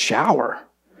 Take a shower.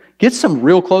 Get some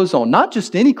real clothes on. Not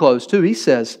just any clothes, too. He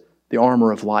says the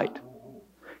armor of light.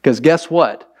 Because guess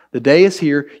what? The day is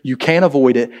here. You can't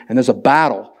avoid it. And there's a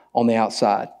battle on the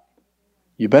outside.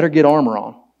 You better get armor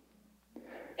on.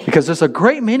 Because there's a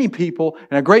great many people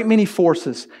and a great many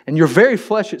forces and your very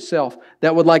flesh itself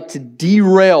that would like to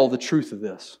derail the truth of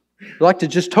this. They'd like to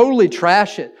just totally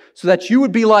trash it so that you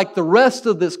would be like the rest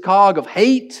of this cog of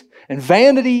hate and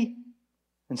vanity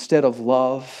instead of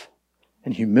love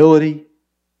and humility.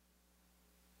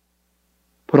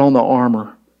 Put on the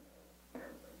armor.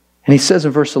 And he says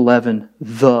in verse 11,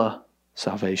 the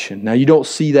salvation. Now, you don't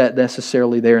see that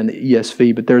necessarily there in the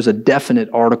ESV, but there's a definite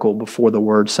article before the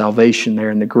word salvation there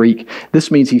in the Greek.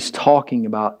 This means he's talking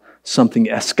about something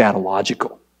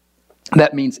eschatological.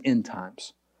 That means end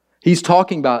times. He's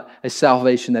talking about a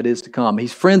salvation that is to come.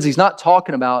 He's not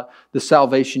talking about the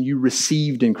salvation you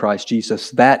received in Christ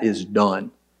Jesus. That is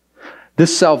done.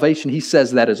 This salvation, he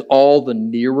says, that is all the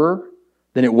nearer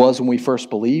than it was when we first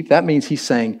believed. That means he's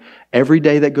saying every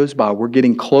day that goes by, we're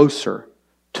getting closer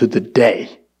to the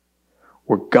day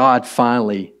where God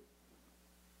finally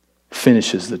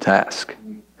finishes the task.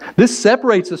 This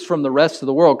separates us from the rest of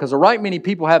the world because a right many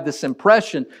people have this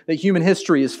impression that human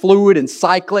history is fluid and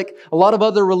cyclic. A lot of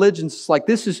other religions, it's like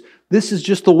this is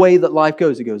just the way that life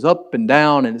goes. It goes up and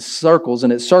down and it circles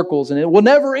and it will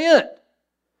never end.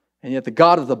 And yet the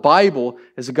God of the Bible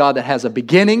is a God that has a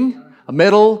beginning, a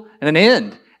middle, and an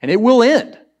end. And it will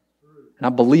end. And I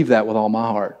believe that with all my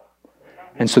heart.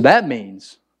 And so that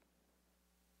means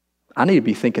I need to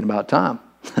be thinking about time.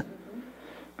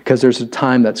 Because there's a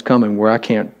time that's coming where I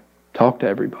can't talk to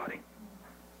everybody.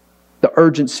 The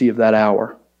urgency of that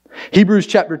hour. Hebrews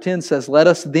chapter 10 says, let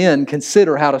us then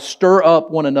consider how to stir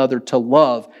up one another to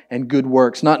love and good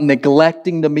works, not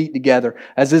neglecting to meet together,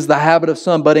 as is the habit of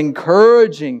some, but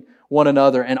encouraging one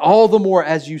another, and all the more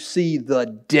as you see the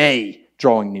day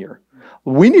drawing near.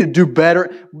 We need to do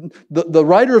better. The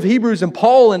writer of Hebrews and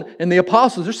Paul and the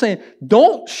apostles, they're saying,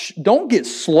 don't get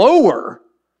slower.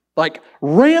 Like,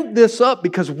 ramp this up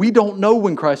because we don't know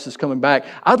when Christ is coming back.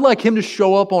 I'd like Him to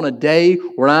show up on a day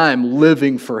when I am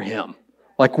living for Him.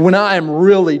 Like when I am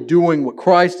really doing what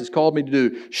Christ has called me to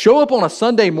do. Show up on a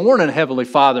Sunday morning, Heavenly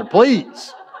Father,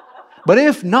 please. But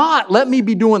if not, let me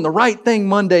be doing the right thing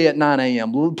Monday at 9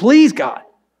 a.m. Please, God.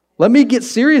 Let me get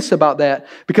serious about that.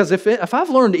 Because if I've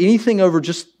learned anything over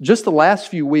just the last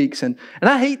few weeks, and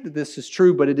I hate that this is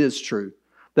true, but it is true,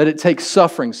 that it takes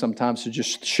suffering sometimes to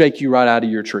just shake you right out of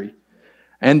your tree.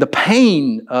 And the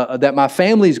pain that my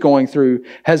family's going through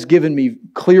has given me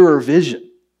clearer vision.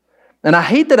 And I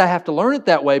hate that I have to learn it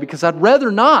that way because I'd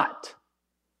rather not.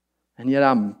 And yet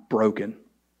I'm broken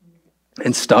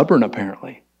and stubborn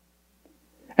apparently.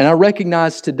 And I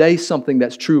recognize today something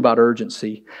that's true about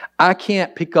urgency. I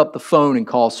can't pick up the phone and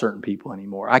call certain people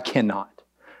anymore. I cannot.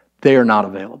 They are not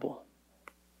available.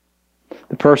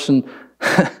 The person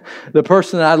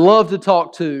that I love to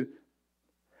talk to,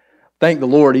 thank the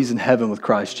Lord, he's in heaven with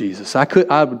Christ Jesus.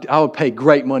 I would pay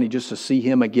great money just to see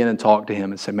him again and talk to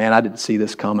him and say, man, I didn't see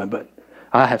this coming, but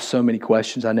I have so many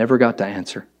questions I never got to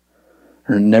answer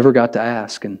or never got to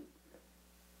ask. And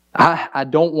I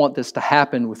don't want this to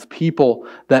happen with people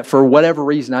that for whatever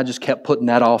reason I just kept putting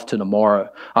that off to tomorrow.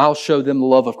 I'll show them the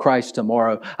love of Christ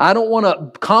tomorrow. I don't want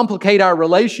to complicate our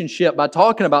relationship by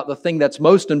talking about the thing that's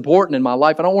most important in my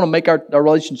life. I don't want to make our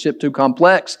relationship too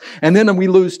complex. And then we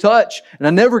lose touch and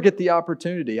I never get the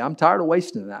opportunity. I'm tired of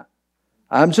wasting that.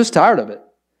 I'm just tired of it.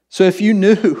 So if you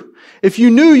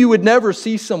knew you would never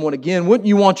see someone again, wouldn't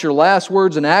you want your last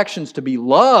words and actions to be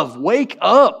love? Wake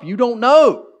up. You don't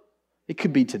know. It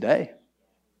could be today.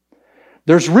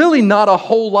 There's really not a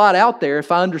whole lot out there, if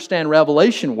I understand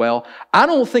Revelation well. I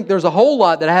don't think there's a whole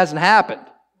lot that hasn't happened.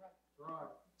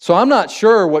 So I'm not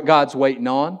sure what God's waiting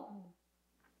on.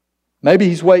 Maybe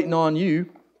He's waiting on you.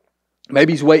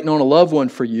 Maybe He's waiting on a loved one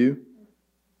for you.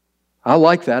 I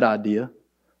like that idea.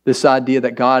 This idea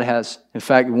that God has, in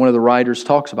fact, one of the writers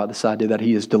talks about this idea that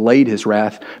He has delayed His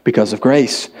wrath because of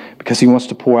grace, because He wants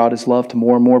to pour out His love to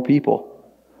more and more people.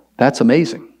 That's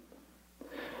amazing.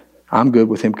 I'm good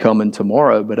with Him coming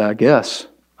tomorrow, but I guess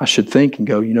I should think and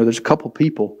go, there's a couple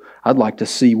people I'd like to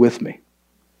see with me.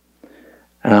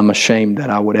 And I'm ashamed that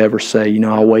I would ever say,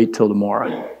 I'll wait till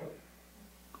tomorrow.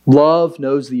 Love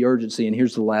knows the urgency, and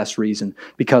here's the last reason.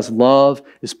 Because love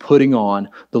is putting on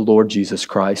the Lord Jesus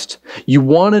Christ. You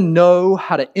want to know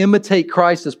how to imitate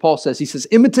Christ, as Paul says. He says,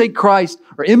 imitate Christ,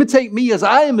 or imitate me as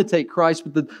I imitate Christ.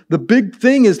 But the big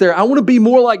thing is there, I want to be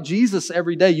more like Jesus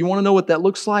every day. You want to know what that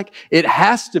looks like? It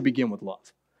has to begin with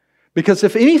love. Because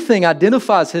if anything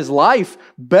identifies His life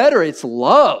better, it's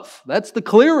love. That's the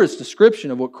clearest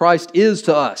description of what Christ is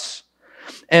to us.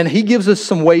 And He gives us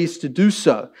some ways to do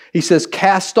so. He says,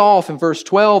 cast off in verse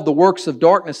 12 the works of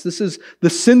darkness. This is the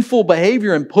sinful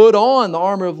behavior, and put on the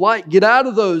armor of light. Get out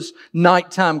of those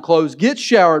nighttime clothes. Get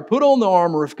showered. Put on the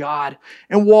armor of God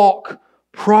and walk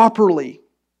properly.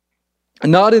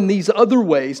 And not in these other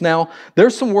ways. Now,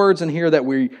 there's some words in here that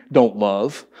we don't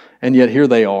love, and yet here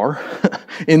they are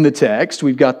in the text.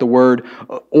 We've got the word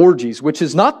orgies, which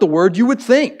is not the word you would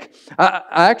think. I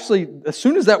actually, as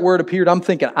soon as that word appeared, I'm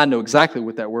thinking, I know exactly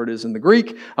what that word is in the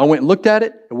Greek. I went and looked at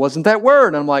it. It wasn't that word.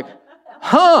 And I'm like,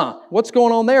 what's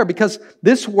going on there? Because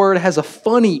this word has a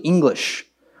funny English.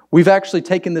 We've actually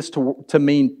taken this to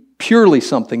mean purely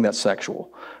something that's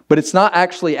sexual. But it's not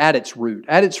actually at its root.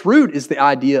 At its root is the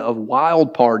idea of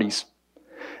wild parties.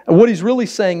 And what he's really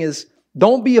saying is,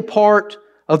 don't be a part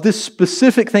of this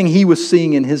specific thing he was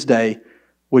seeing in his day,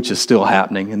 which is still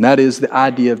happening. And that is the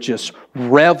idea of just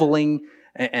reveling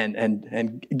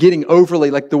and getting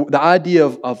overly, like the idea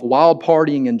of wild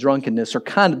partying and drunkenness are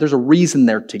there's a reason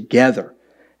they're together.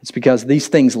 It's because these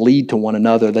things lead to one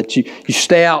another, that you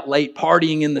stay out late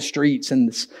partying in the streets.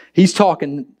 And he's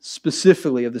talking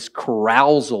specifically of this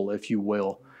carousal, if you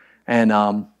will. And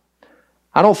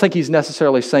I don't think he's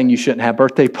necessarily saying you shouldn't have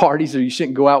birthday parties or you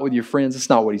shouldn't go out with your friends. That's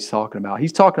not what he's talking about.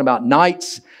 He's talking about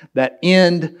nights that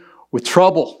end with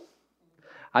trouble.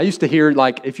 I used to hear,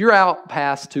 if you're out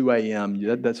past 2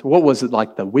 a.m., that's, what was it,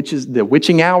 like the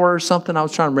witching hour or something? I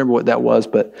was trying to remember what that was.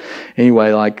 But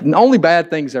anyway, only bad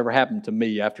things ever happen to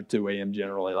me after 2 a.m.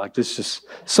 generally. This just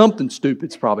something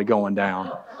stupid's probably going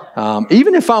down.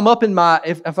 Even if I'm up in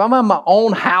if I'm in my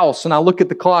own house and I look at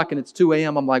the clock and it's 2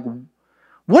 a.m., I'm like,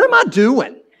 what am I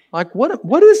doing?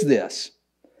 What is this?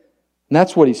 And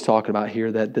that's what he's talking about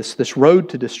here, that this road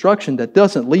to destruction that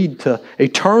doesn't lead to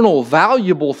eternal,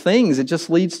 valuable things. It just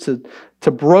leads to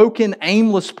broken,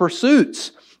 aimless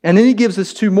pursuits. And then he gives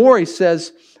us two more. He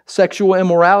says sexual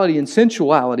immorality and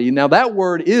sensuality. Now that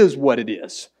word is what it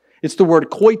is. It's the word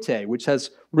koite, which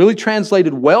has really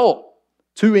translated well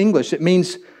to English. It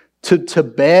means to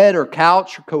bed or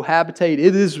couch or cohabitate.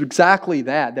 It is exactly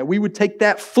that we would take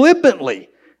that flippantly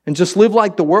and just live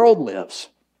like the world lives.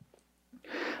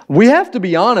 We have to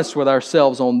be honest with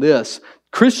ourselves on this.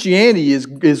 Christianity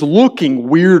is looking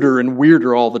weirder and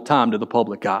weirder all the time to the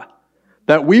public eye.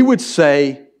 That we would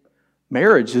say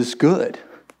marriage is good.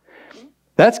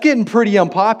 That's getting pretty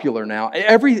unpopular now.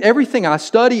 Everything I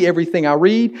study, everything I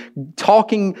read,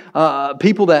 talking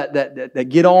people that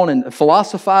get on and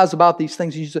philosophize about these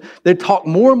things, they talk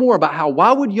more and more about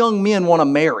why would young men want to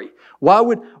marry? Why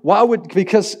would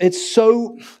because it's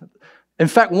so. In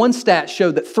fact, one stat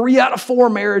showed that 3 out of 4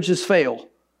 marriages fail.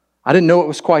 I didn't know it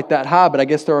was quite that high, but I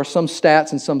guess there are some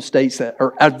stats in some states that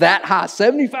are that high,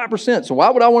 75%. So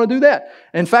why would I want to do that?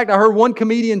 In fact, I heard one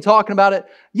comedian talking about it.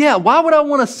 Yeah, why would I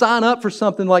want to sign up for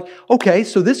something like, okay,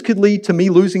 so this could lead to me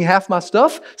losing half my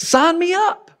stuff? Sign me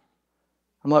up.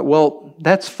 I'm like, well,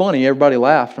 that's funny. Everybody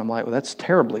laughed. I'm like, well, that's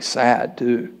terribly sad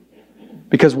too.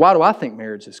 Because why do I think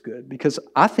marriage is good? Because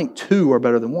I think 2 are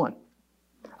better than 1.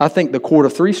 I think the cord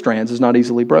of 3 strands is not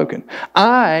easily broken.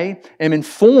 I am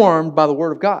informed by the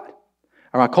Word of God.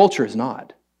 Our culture is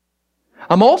not.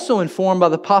 I'm also informed by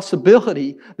the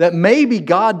possibility that maybe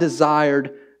God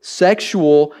desired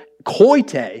sexual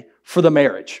coite for the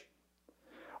marriage.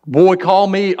 Boy, call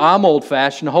me, I'm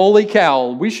old-fashioned. Holy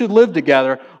cow, we should live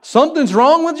together. Something's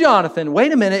wrong with Jonathan.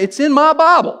 Wait a minute, it's in my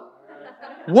Bible.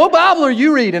 What Bible are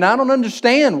you reading? I don't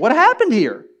understand. What happened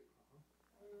here?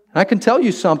 I can tell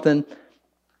you something.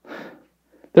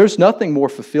 There's nothing more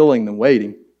fulfilling than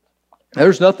waiting.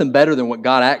 There's nothing better than what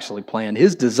God actually planned.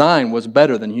 His design was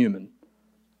better than human.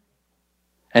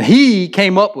 And He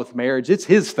came up with marriage. It's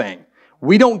His thing.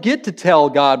 We don't get to tell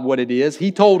God what it is.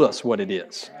 He told us what it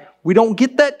is. We don't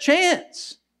get that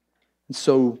chance. And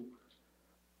so,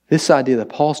 this idea that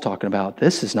Paul's talking about,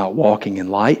 this is not walking in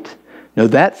light. No,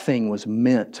 that thing was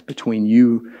meant between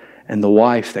you and the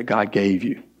wife that God gave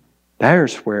you.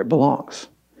 There's where it belongs.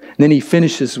 And then he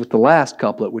finishes with the last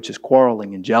couplet, which is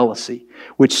quarreling and jealousy,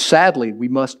 which sadly, we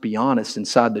must be honest,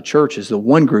 inside the church is the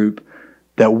one group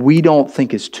that we don't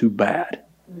think is too bad.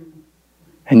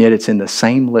 And yet it's in the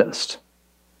same list.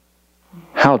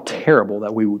 How terrible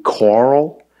that we would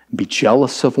quarrel, be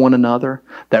jealous of one another,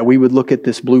 that we would look at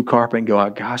this blue carpet and go, oh,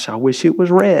 gosh, I wish it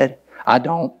was red. I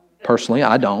don't. Personally,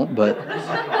 I don't, but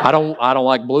I don't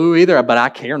like blue either, but I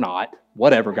care not.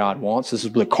 Whatever God wants. This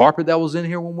is the carpet that was in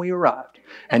here when we arrived.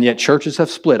 And yet churches have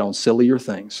split on sillier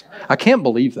things. I can't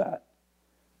believe that.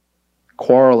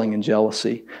 Quarreling and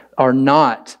jealousy are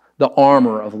not the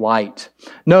armor of light.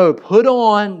 No, put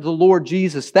on the Lord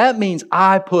Jesus. That means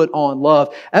I put on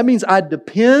love. That means I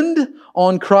depend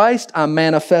on Christ. I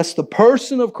manifest the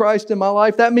person of Christ in my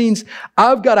life. That means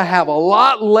I've got to have a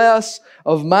lot less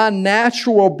of my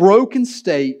natural broken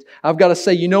state. I've got to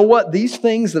say, you know what? These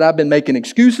things that I've been making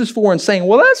excuses for and saying,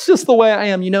 well, that's just the way I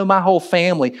am. You know, my whole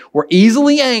family, we're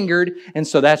easily angered, and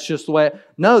so that's just the way.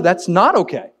 No, that's not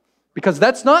okay. Because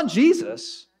that's not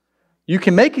Jesus. You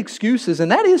can make excuses,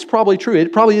 and that is probably true.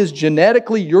 It probably is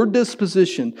genetically your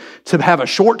disposition to have a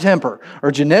short temper,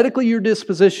 or genetically your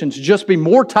disposition to just be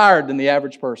more tired than the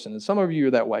average person. And some of you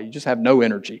are that way. You just have no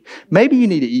energy. Maybe you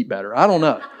need to eat better. I don't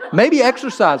know. Maybe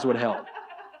exercise would help.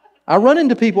 I run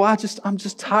into people, I'm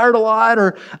just tired a lot,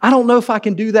 or I don't know if I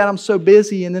can do that. I'm so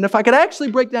busy. And then if I could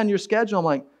actually break down your schedule, I'm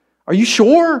like, are you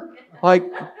sure? Like,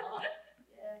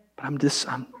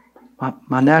 but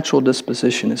my natural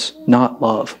disposition is not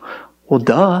love. Well,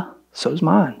 duh, so's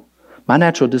mine. My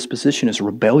natural disposition is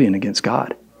rebellion against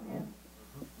God.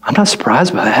 I'm not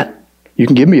surprised by that. You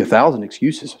can give me 1,000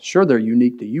 excuses. Sure, they're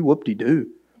unique to you. Whoop-de-doo.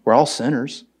 We're all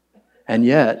sinners. And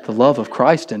yet, the love of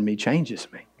Christ in me changes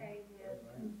me.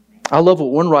 I love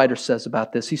what one writer says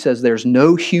about this. He says, there's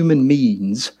no human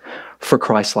means for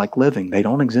Christ-like living. They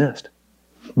don't exist.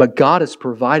 But God has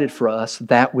provided for us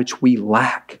that which we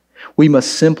lack. We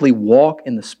must simply walk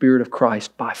in the Spirit of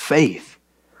Christ by faith.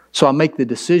 So I make the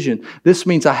decision. This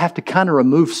means I have to kind of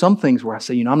remove some things where I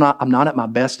say, I'm not at my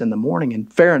best in the morning.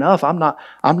 And fair enough, I'm not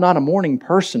a morning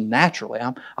person naturally.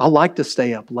 I like to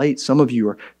stay up late. Some of you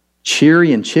are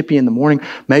cheery and chippy in the morning.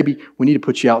 Maybe we need to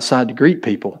put you outside to greet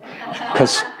people.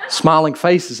 Because smiling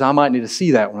faces, I might need to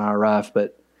see that when I arrive.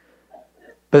 But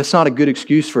it's not a good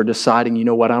excuse for deciding, you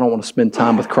know what, I don't want to spend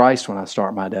time with Christ when I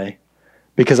start my day.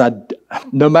 Because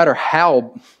no matter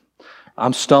how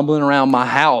I'm stumbling around my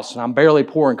house and I'm barely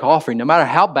pouring coffee, no matter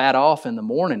how bad off in the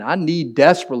morning, I need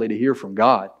desperately to hear from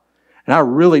God. And I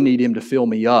really need Him to fill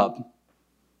me up.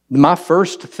 My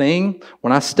first thing,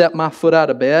 when I step my foot out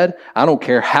of bed, I don't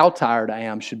care how tired I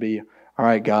am, should be, all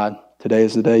right, God, today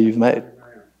is the day you've made.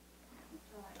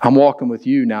 I'm walking with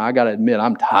you now. I got to admit,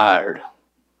 I'm tired.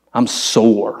 I'm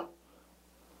sore.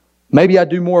 Maybe I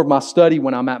do more of my study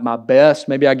when I'm at my best.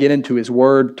 Maybe I get into His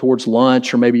Word towards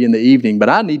lunch or maybe in the evening. But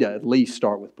I need to at least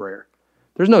start with prayer.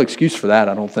 There's no excuse for that,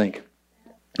 I don't think.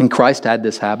 And Christ had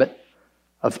this habit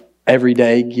of every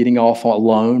day getting off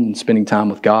alone and spending time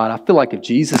with God. I feel like if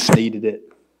Jesus needed it,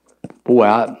 boy,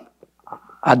 I'm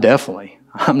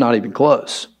not even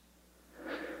close.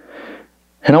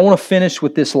 And I want to finish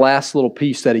with this last little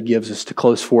piece that he gives us to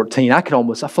close 14. I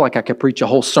feel like I could preach a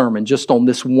whole sermon just on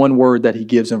this one word that he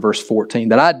gives in verse 14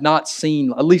 that I'd not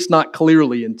seen, at least not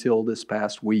clearly until this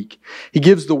past week. He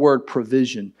gives the word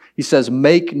provision. He says,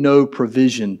 make no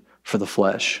provision for the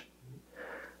flesh.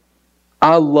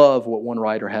 I love what one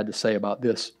writer had to say about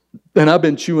this, and I've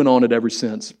been chewing on it ever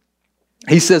since.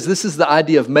 He says this is the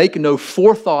idea of make no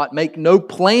forethought, make no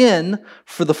plan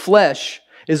for the flesh,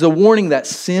 is a warning that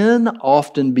sin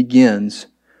often begins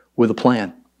with a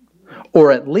plan,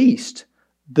 or at least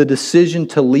the decision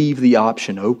to leave the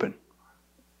option open.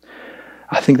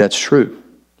 I think that's true.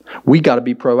 We got to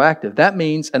be proactive. That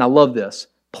means, and I love this,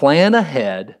 plan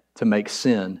ahead to make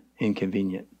sin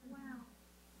inconvenient.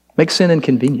 Make sin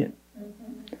inconvenient.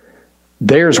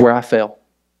 There's where I fail.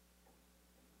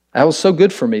 That was so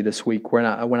good for me this week when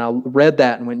I read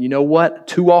that and went, you know what?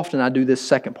 Too often I do this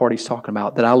second part he's talking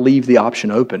about, that I leave the option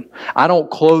open. I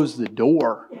don't close the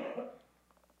door.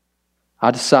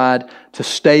 I decide to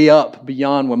stay up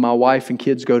beyond when my wife and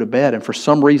kids go to bed, and for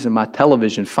some reason my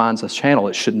television finds a channel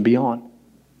it shouldn't be on.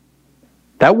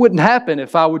 That wouldn't happen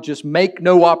if I would just make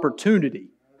no opportunity.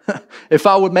 If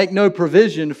I would make no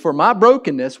provision for my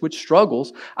brokenness, which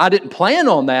struggles. I didn't plan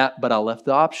on that, but I left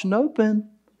the option open.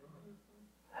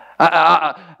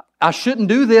 I shouldn't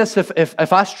do this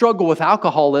if I struggle with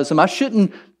alcoholism. I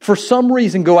shouldn't, for some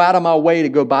reason, go out of my way to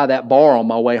go buy that bar on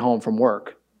my way home from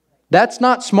work. That's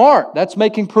not smart. That's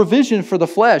making provision for the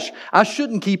flesh. I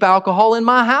shouldn't keep alcohol in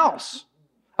my house.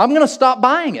 I'm going to stop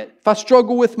buying it. If I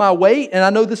struggle with my weight, and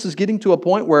I know this is getting to a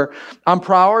point where I'm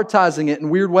prioritizing it in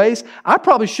weird ways, I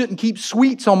probably shouldn't keep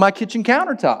sweets on my kitchen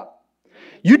countertop.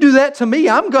 You do that to me,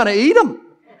 I'm going to eat them.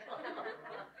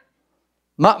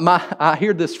 I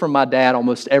hear this from my dad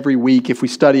almost every week. If we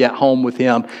study at home with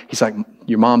him, he's like,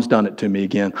 your mom's done it to me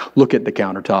again. Look at the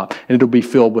countertop. And it'll be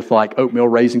filled with like oatmeal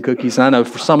raisin cookies. And I know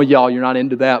for some of y'all, you're not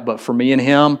into that. But for me and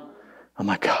him, I'm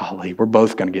like, golly, we're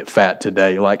both going to get fat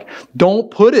today. Like,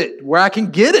 don't put it where I can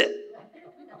get it.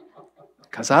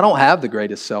 Because I don't have the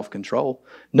greatest self-control.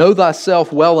 Know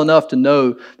thyself well enough to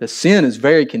know that sin is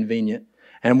very convenient.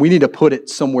 And we need to put it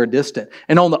somewhere distant.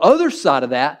 And on the other side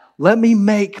of that, let me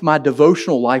make my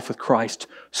devotional life with Christ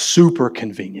super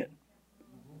convenient.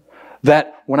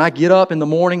 That when I get up in the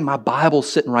morning, my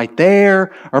Bible's sitting right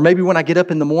there. Or maybe when I get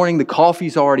up in the morning, the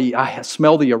coffee's already, I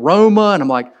smell the aroma and I'm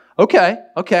like, okay,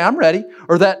 I'm ready.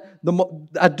 Or that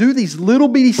I do these little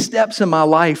bitty steps in my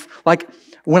life. Like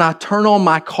when I turn on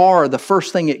my car, the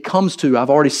first thing it comes to,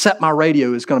 I've already set my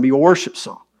radio, is going to be a worship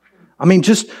song. I mean,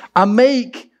 I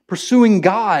make pursuing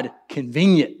God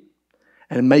convenient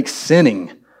and it makes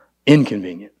sinning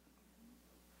inconvenient.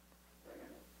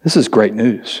 This is great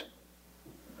news.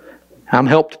 I'm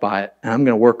helped by it, and I'm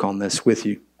going to work on this with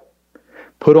you.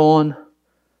 Put on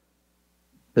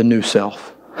the new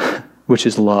self, which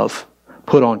is love.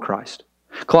 Put on Christ.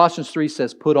 Colossians 3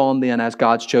 says, put on then as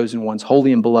God's chosen ones,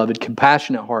 holy and beloved,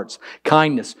 compassionate hearts,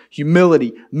 kindness,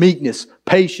 humility, meekness,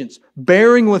 patience,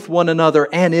 bearing with one another,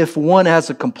 and if one has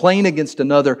a complaint against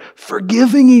another,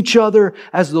 forgiving each other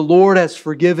as the Lord has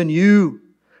forgiven you.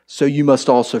 So you must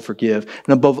also forgive.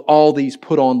 And above all these,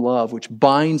 put on love, which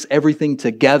binds everything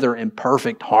together in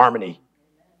perfect harmony.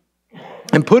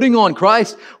 And putting on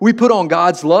Christ, we put on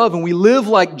God's love, and we live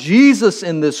like Jesus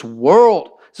in this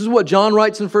world. This is what John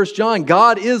writes in 1 John.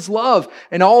 God is love,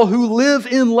 and all who live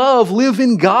in love live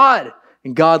in God,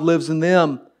 and God lives in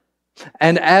them.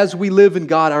 And as we live in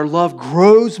God, our love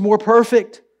grows more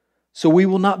perfect, so we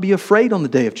will not be afraid on the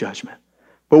day of judgment.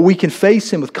 But we can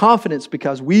face Him with confidence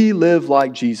because we live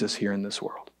like Jesus here in this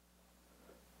world.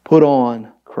 Put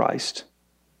on Christ.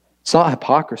 It's not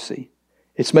hypocrisy.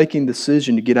 It's making the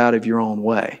decision to get out of your own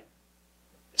way.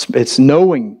 It's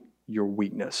knowing your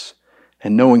weakness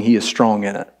and knowing He is strong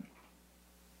in it.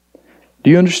 Do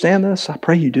you understand this? I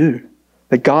pray you do.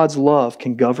 That God's love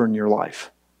can govern your life.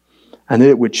 And that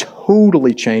it would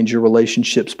totally change your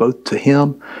relationships both to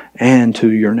Him and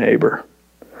to your neighbor.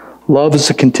 Love is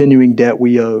a continuing debt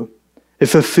we owe. It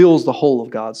fulfills the whole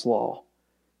of God's law.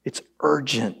 It's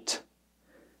urgent.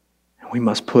 And we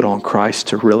must put on Christ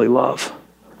to really love.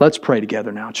 Let's pray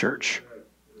together now, church.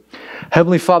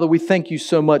 Heavenly Father, we thank you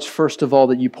so much, first of all,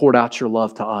 that you poured out your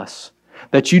love to us.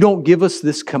 That you don't give us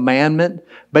this commandment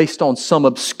based on some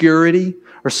obscurity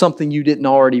or something you didn't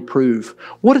already prove.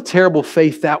 What a terrible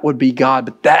faith that would be, God,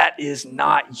 but that is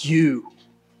not you.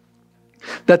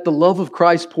 That the love of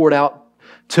Christ poured out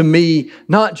to me,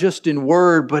 not just in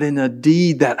word, but in a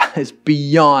deed that is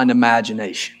beyond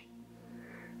imagination.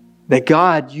 That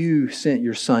God, you sent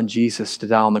your Son Jesus to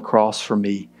die on the cross for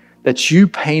me. That you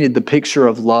painted the picture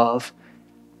of love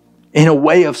in a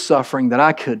way of suffering that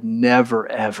I could never,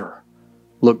 ever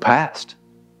look past.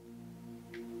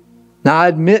 Now, I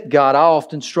admit, God, I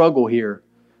often struggle here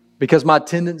because my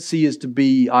tendency is to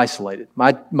be isolated.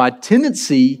 My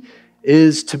tendency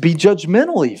is to be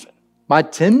judgmental even. My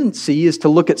tendency is to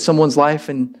look at someone's life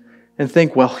and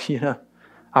think, well,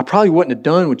 I probably wouldn't have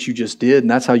done what you just did, and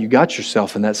that's how you got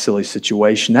yourself in that silly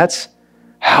situation. That's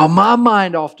how my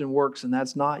mind often works, and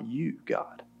that's not you,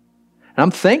 God. And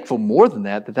I'm thankful more than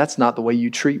that that's not the way you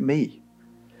treat me,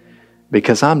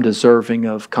 because I'm deserving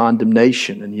of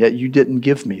condemnation, and yet you didn't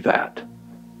give me that.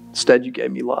 Instead, you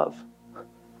gave me love.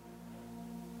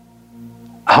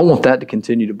 I want that to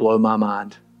continue to blow my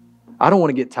mind. I don't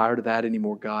want to get tired of that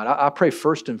anymore, God. I pray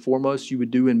first and foremost you would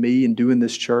do in me and do in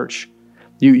this church.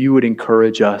 You would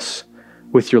encourage us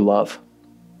with your love.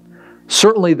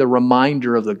 Certainly the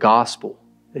reminder of the gospel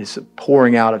is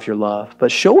pouring out of your love. But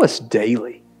show us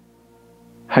daily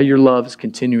how your love is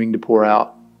continuing to pour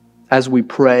out as we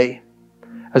pray,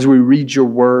 as we read your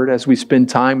word, as we spend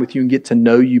time with you and get to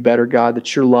know you better, God,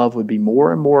 that your love would be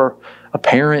more and more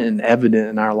apparent and evident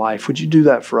in our life. Would you do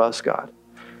that for us, God?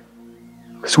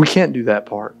 Because we can't do that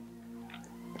part.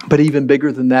 But even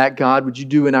bigger than that, God, would you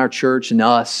do in our church and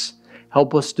us?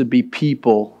 Help us to be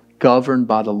people governed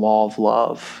by the law of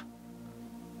love.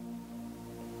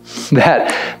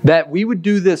 That we would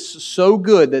do this so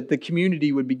good that the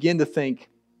community would begin to think,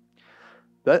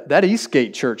 that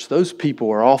Eastgate Church, those people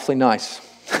are awfully nice.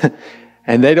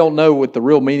 And they don't know what the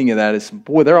real meaning of that is.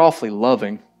 Boy, they're awfully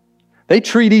loving. They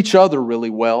treat each other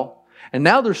really well. And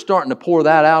now they're starting to pour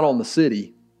that out on the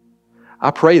city.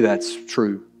 I pray that's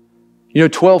true.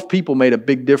 12 people made a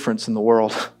big difference in the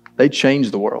world. They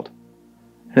changed the world.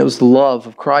 And it was the love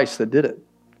of Christ that did it.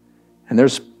 And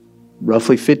there's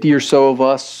roughly 50 or so of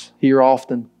us here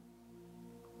often.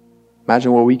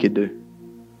 Imagine what we could do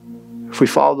if we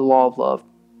followed the law of love.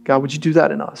 God, would you do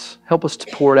that in us? Help us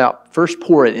to pour it out. First,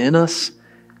 pour it in us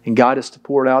and guide us to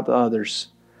pour it out to others.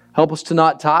 Help us to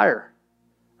not tire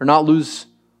or not lose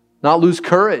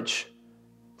courage.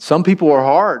 Some people are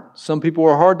hard. Some people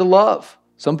are hard to love.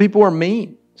 Some people are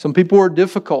mean. Some people are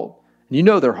difficult. And you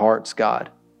know their hearts, God.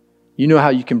 You know how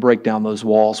you can break down those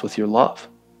walls with your love.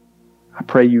 I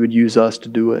pray you would use us to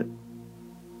do it.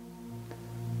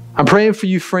 I'm praying for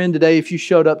you, friend, today, if you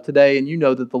showed up today and you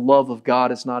know that the love of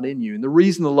God is not in you. And the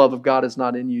reason the love of God is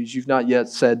not in you is you've not yet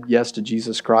said yes to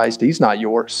Jesus Christ. He's not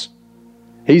yours.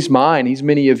 He's mine. He's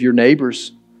many of your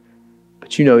neighbors.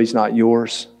 But you know He's not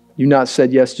yours. You've not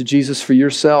said yes to Jesus for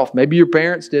yourself. Maybe your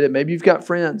parents did it. Maybe you've got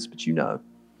friends, but you know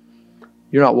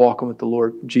you're not walking with the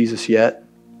Lord Jesus yet.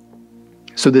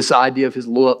 So this idea of His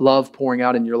love pouring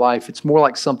out in your life, it's more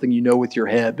like something you know with your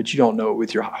head, but you don't know it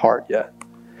with your heart yet.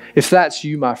 If that's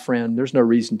you, my friend, there's no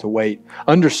reason to wait.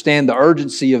 Understand the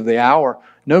urgency of the hour.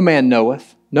 No man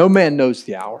knoweth. No man knows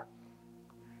the hour.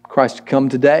 Christ come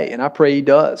today, and I pray He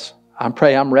does. I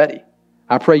pray I'm ready.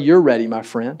 I pray you're ready, my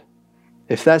friend.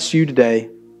 If that's you today,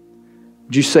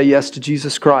 would you say yes to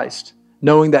Jesus Christ,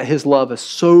 knowing that His love is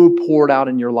so poured out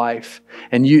in your life,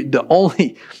 and the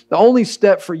only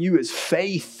step for you is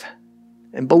faith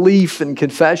and belief and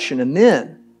confession, and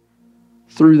then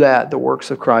through that, the works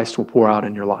of Christ will pour out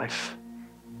in your life.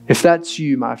 If that's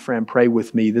you, my friend, pray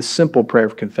with me this simple prayer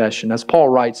of confession. As Paul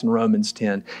writes in Romans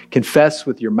 10, confess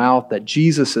with your mouth that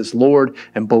Jesus is Lord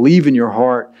and believe in your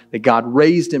heart that God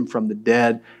raised Him from the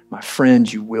dead. My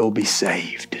friend, you will be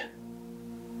saved.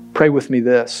 Pray with me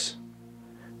this.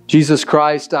 Jesus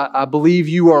Christ, I believe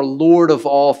you are Lord of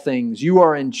all things. You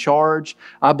are in charge.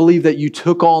 I believe that you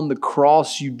took on the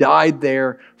cross. You died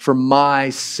there for my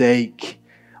sake.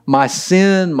 My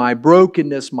sin, my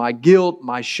brokenness, my guilt,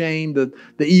 my shame, the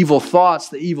evil thoughts,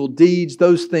 the evil deeds,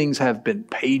 those things have been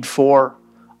paid for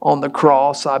on the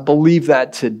cross. I believe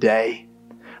that today.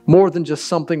 More than just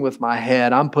something with my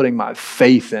head, I'm putting my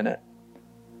faith in it.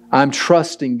 I'm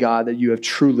trusting, God, that you have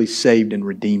truly saved and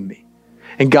redeemed me.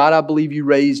 And God, I believe you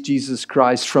raised Jesus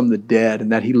Christ from the dead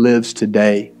and that He lives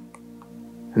today.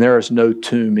 And there is no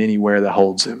tomb anywhere that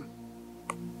holds Him.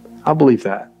 I believe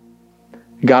that.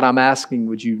 God, I'm asking,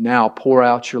 would you now pour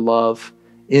out your love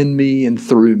in me and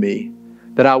through me,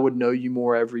 that I would know you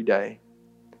more every day,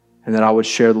 and that I would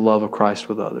share the love of Christ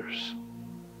with others.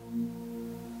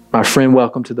 My friend,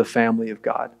 welcome to the family of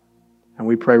God. And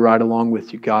we pray right along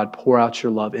with you, God, pour out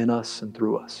your love in us and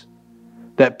through us,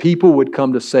 that people would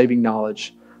come to saving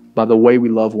knowledge by the way we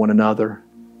love one another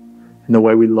and the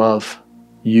way we love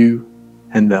you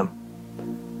and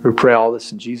them. We pray all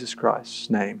this in Jesus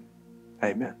Christ's name.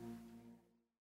 Amen.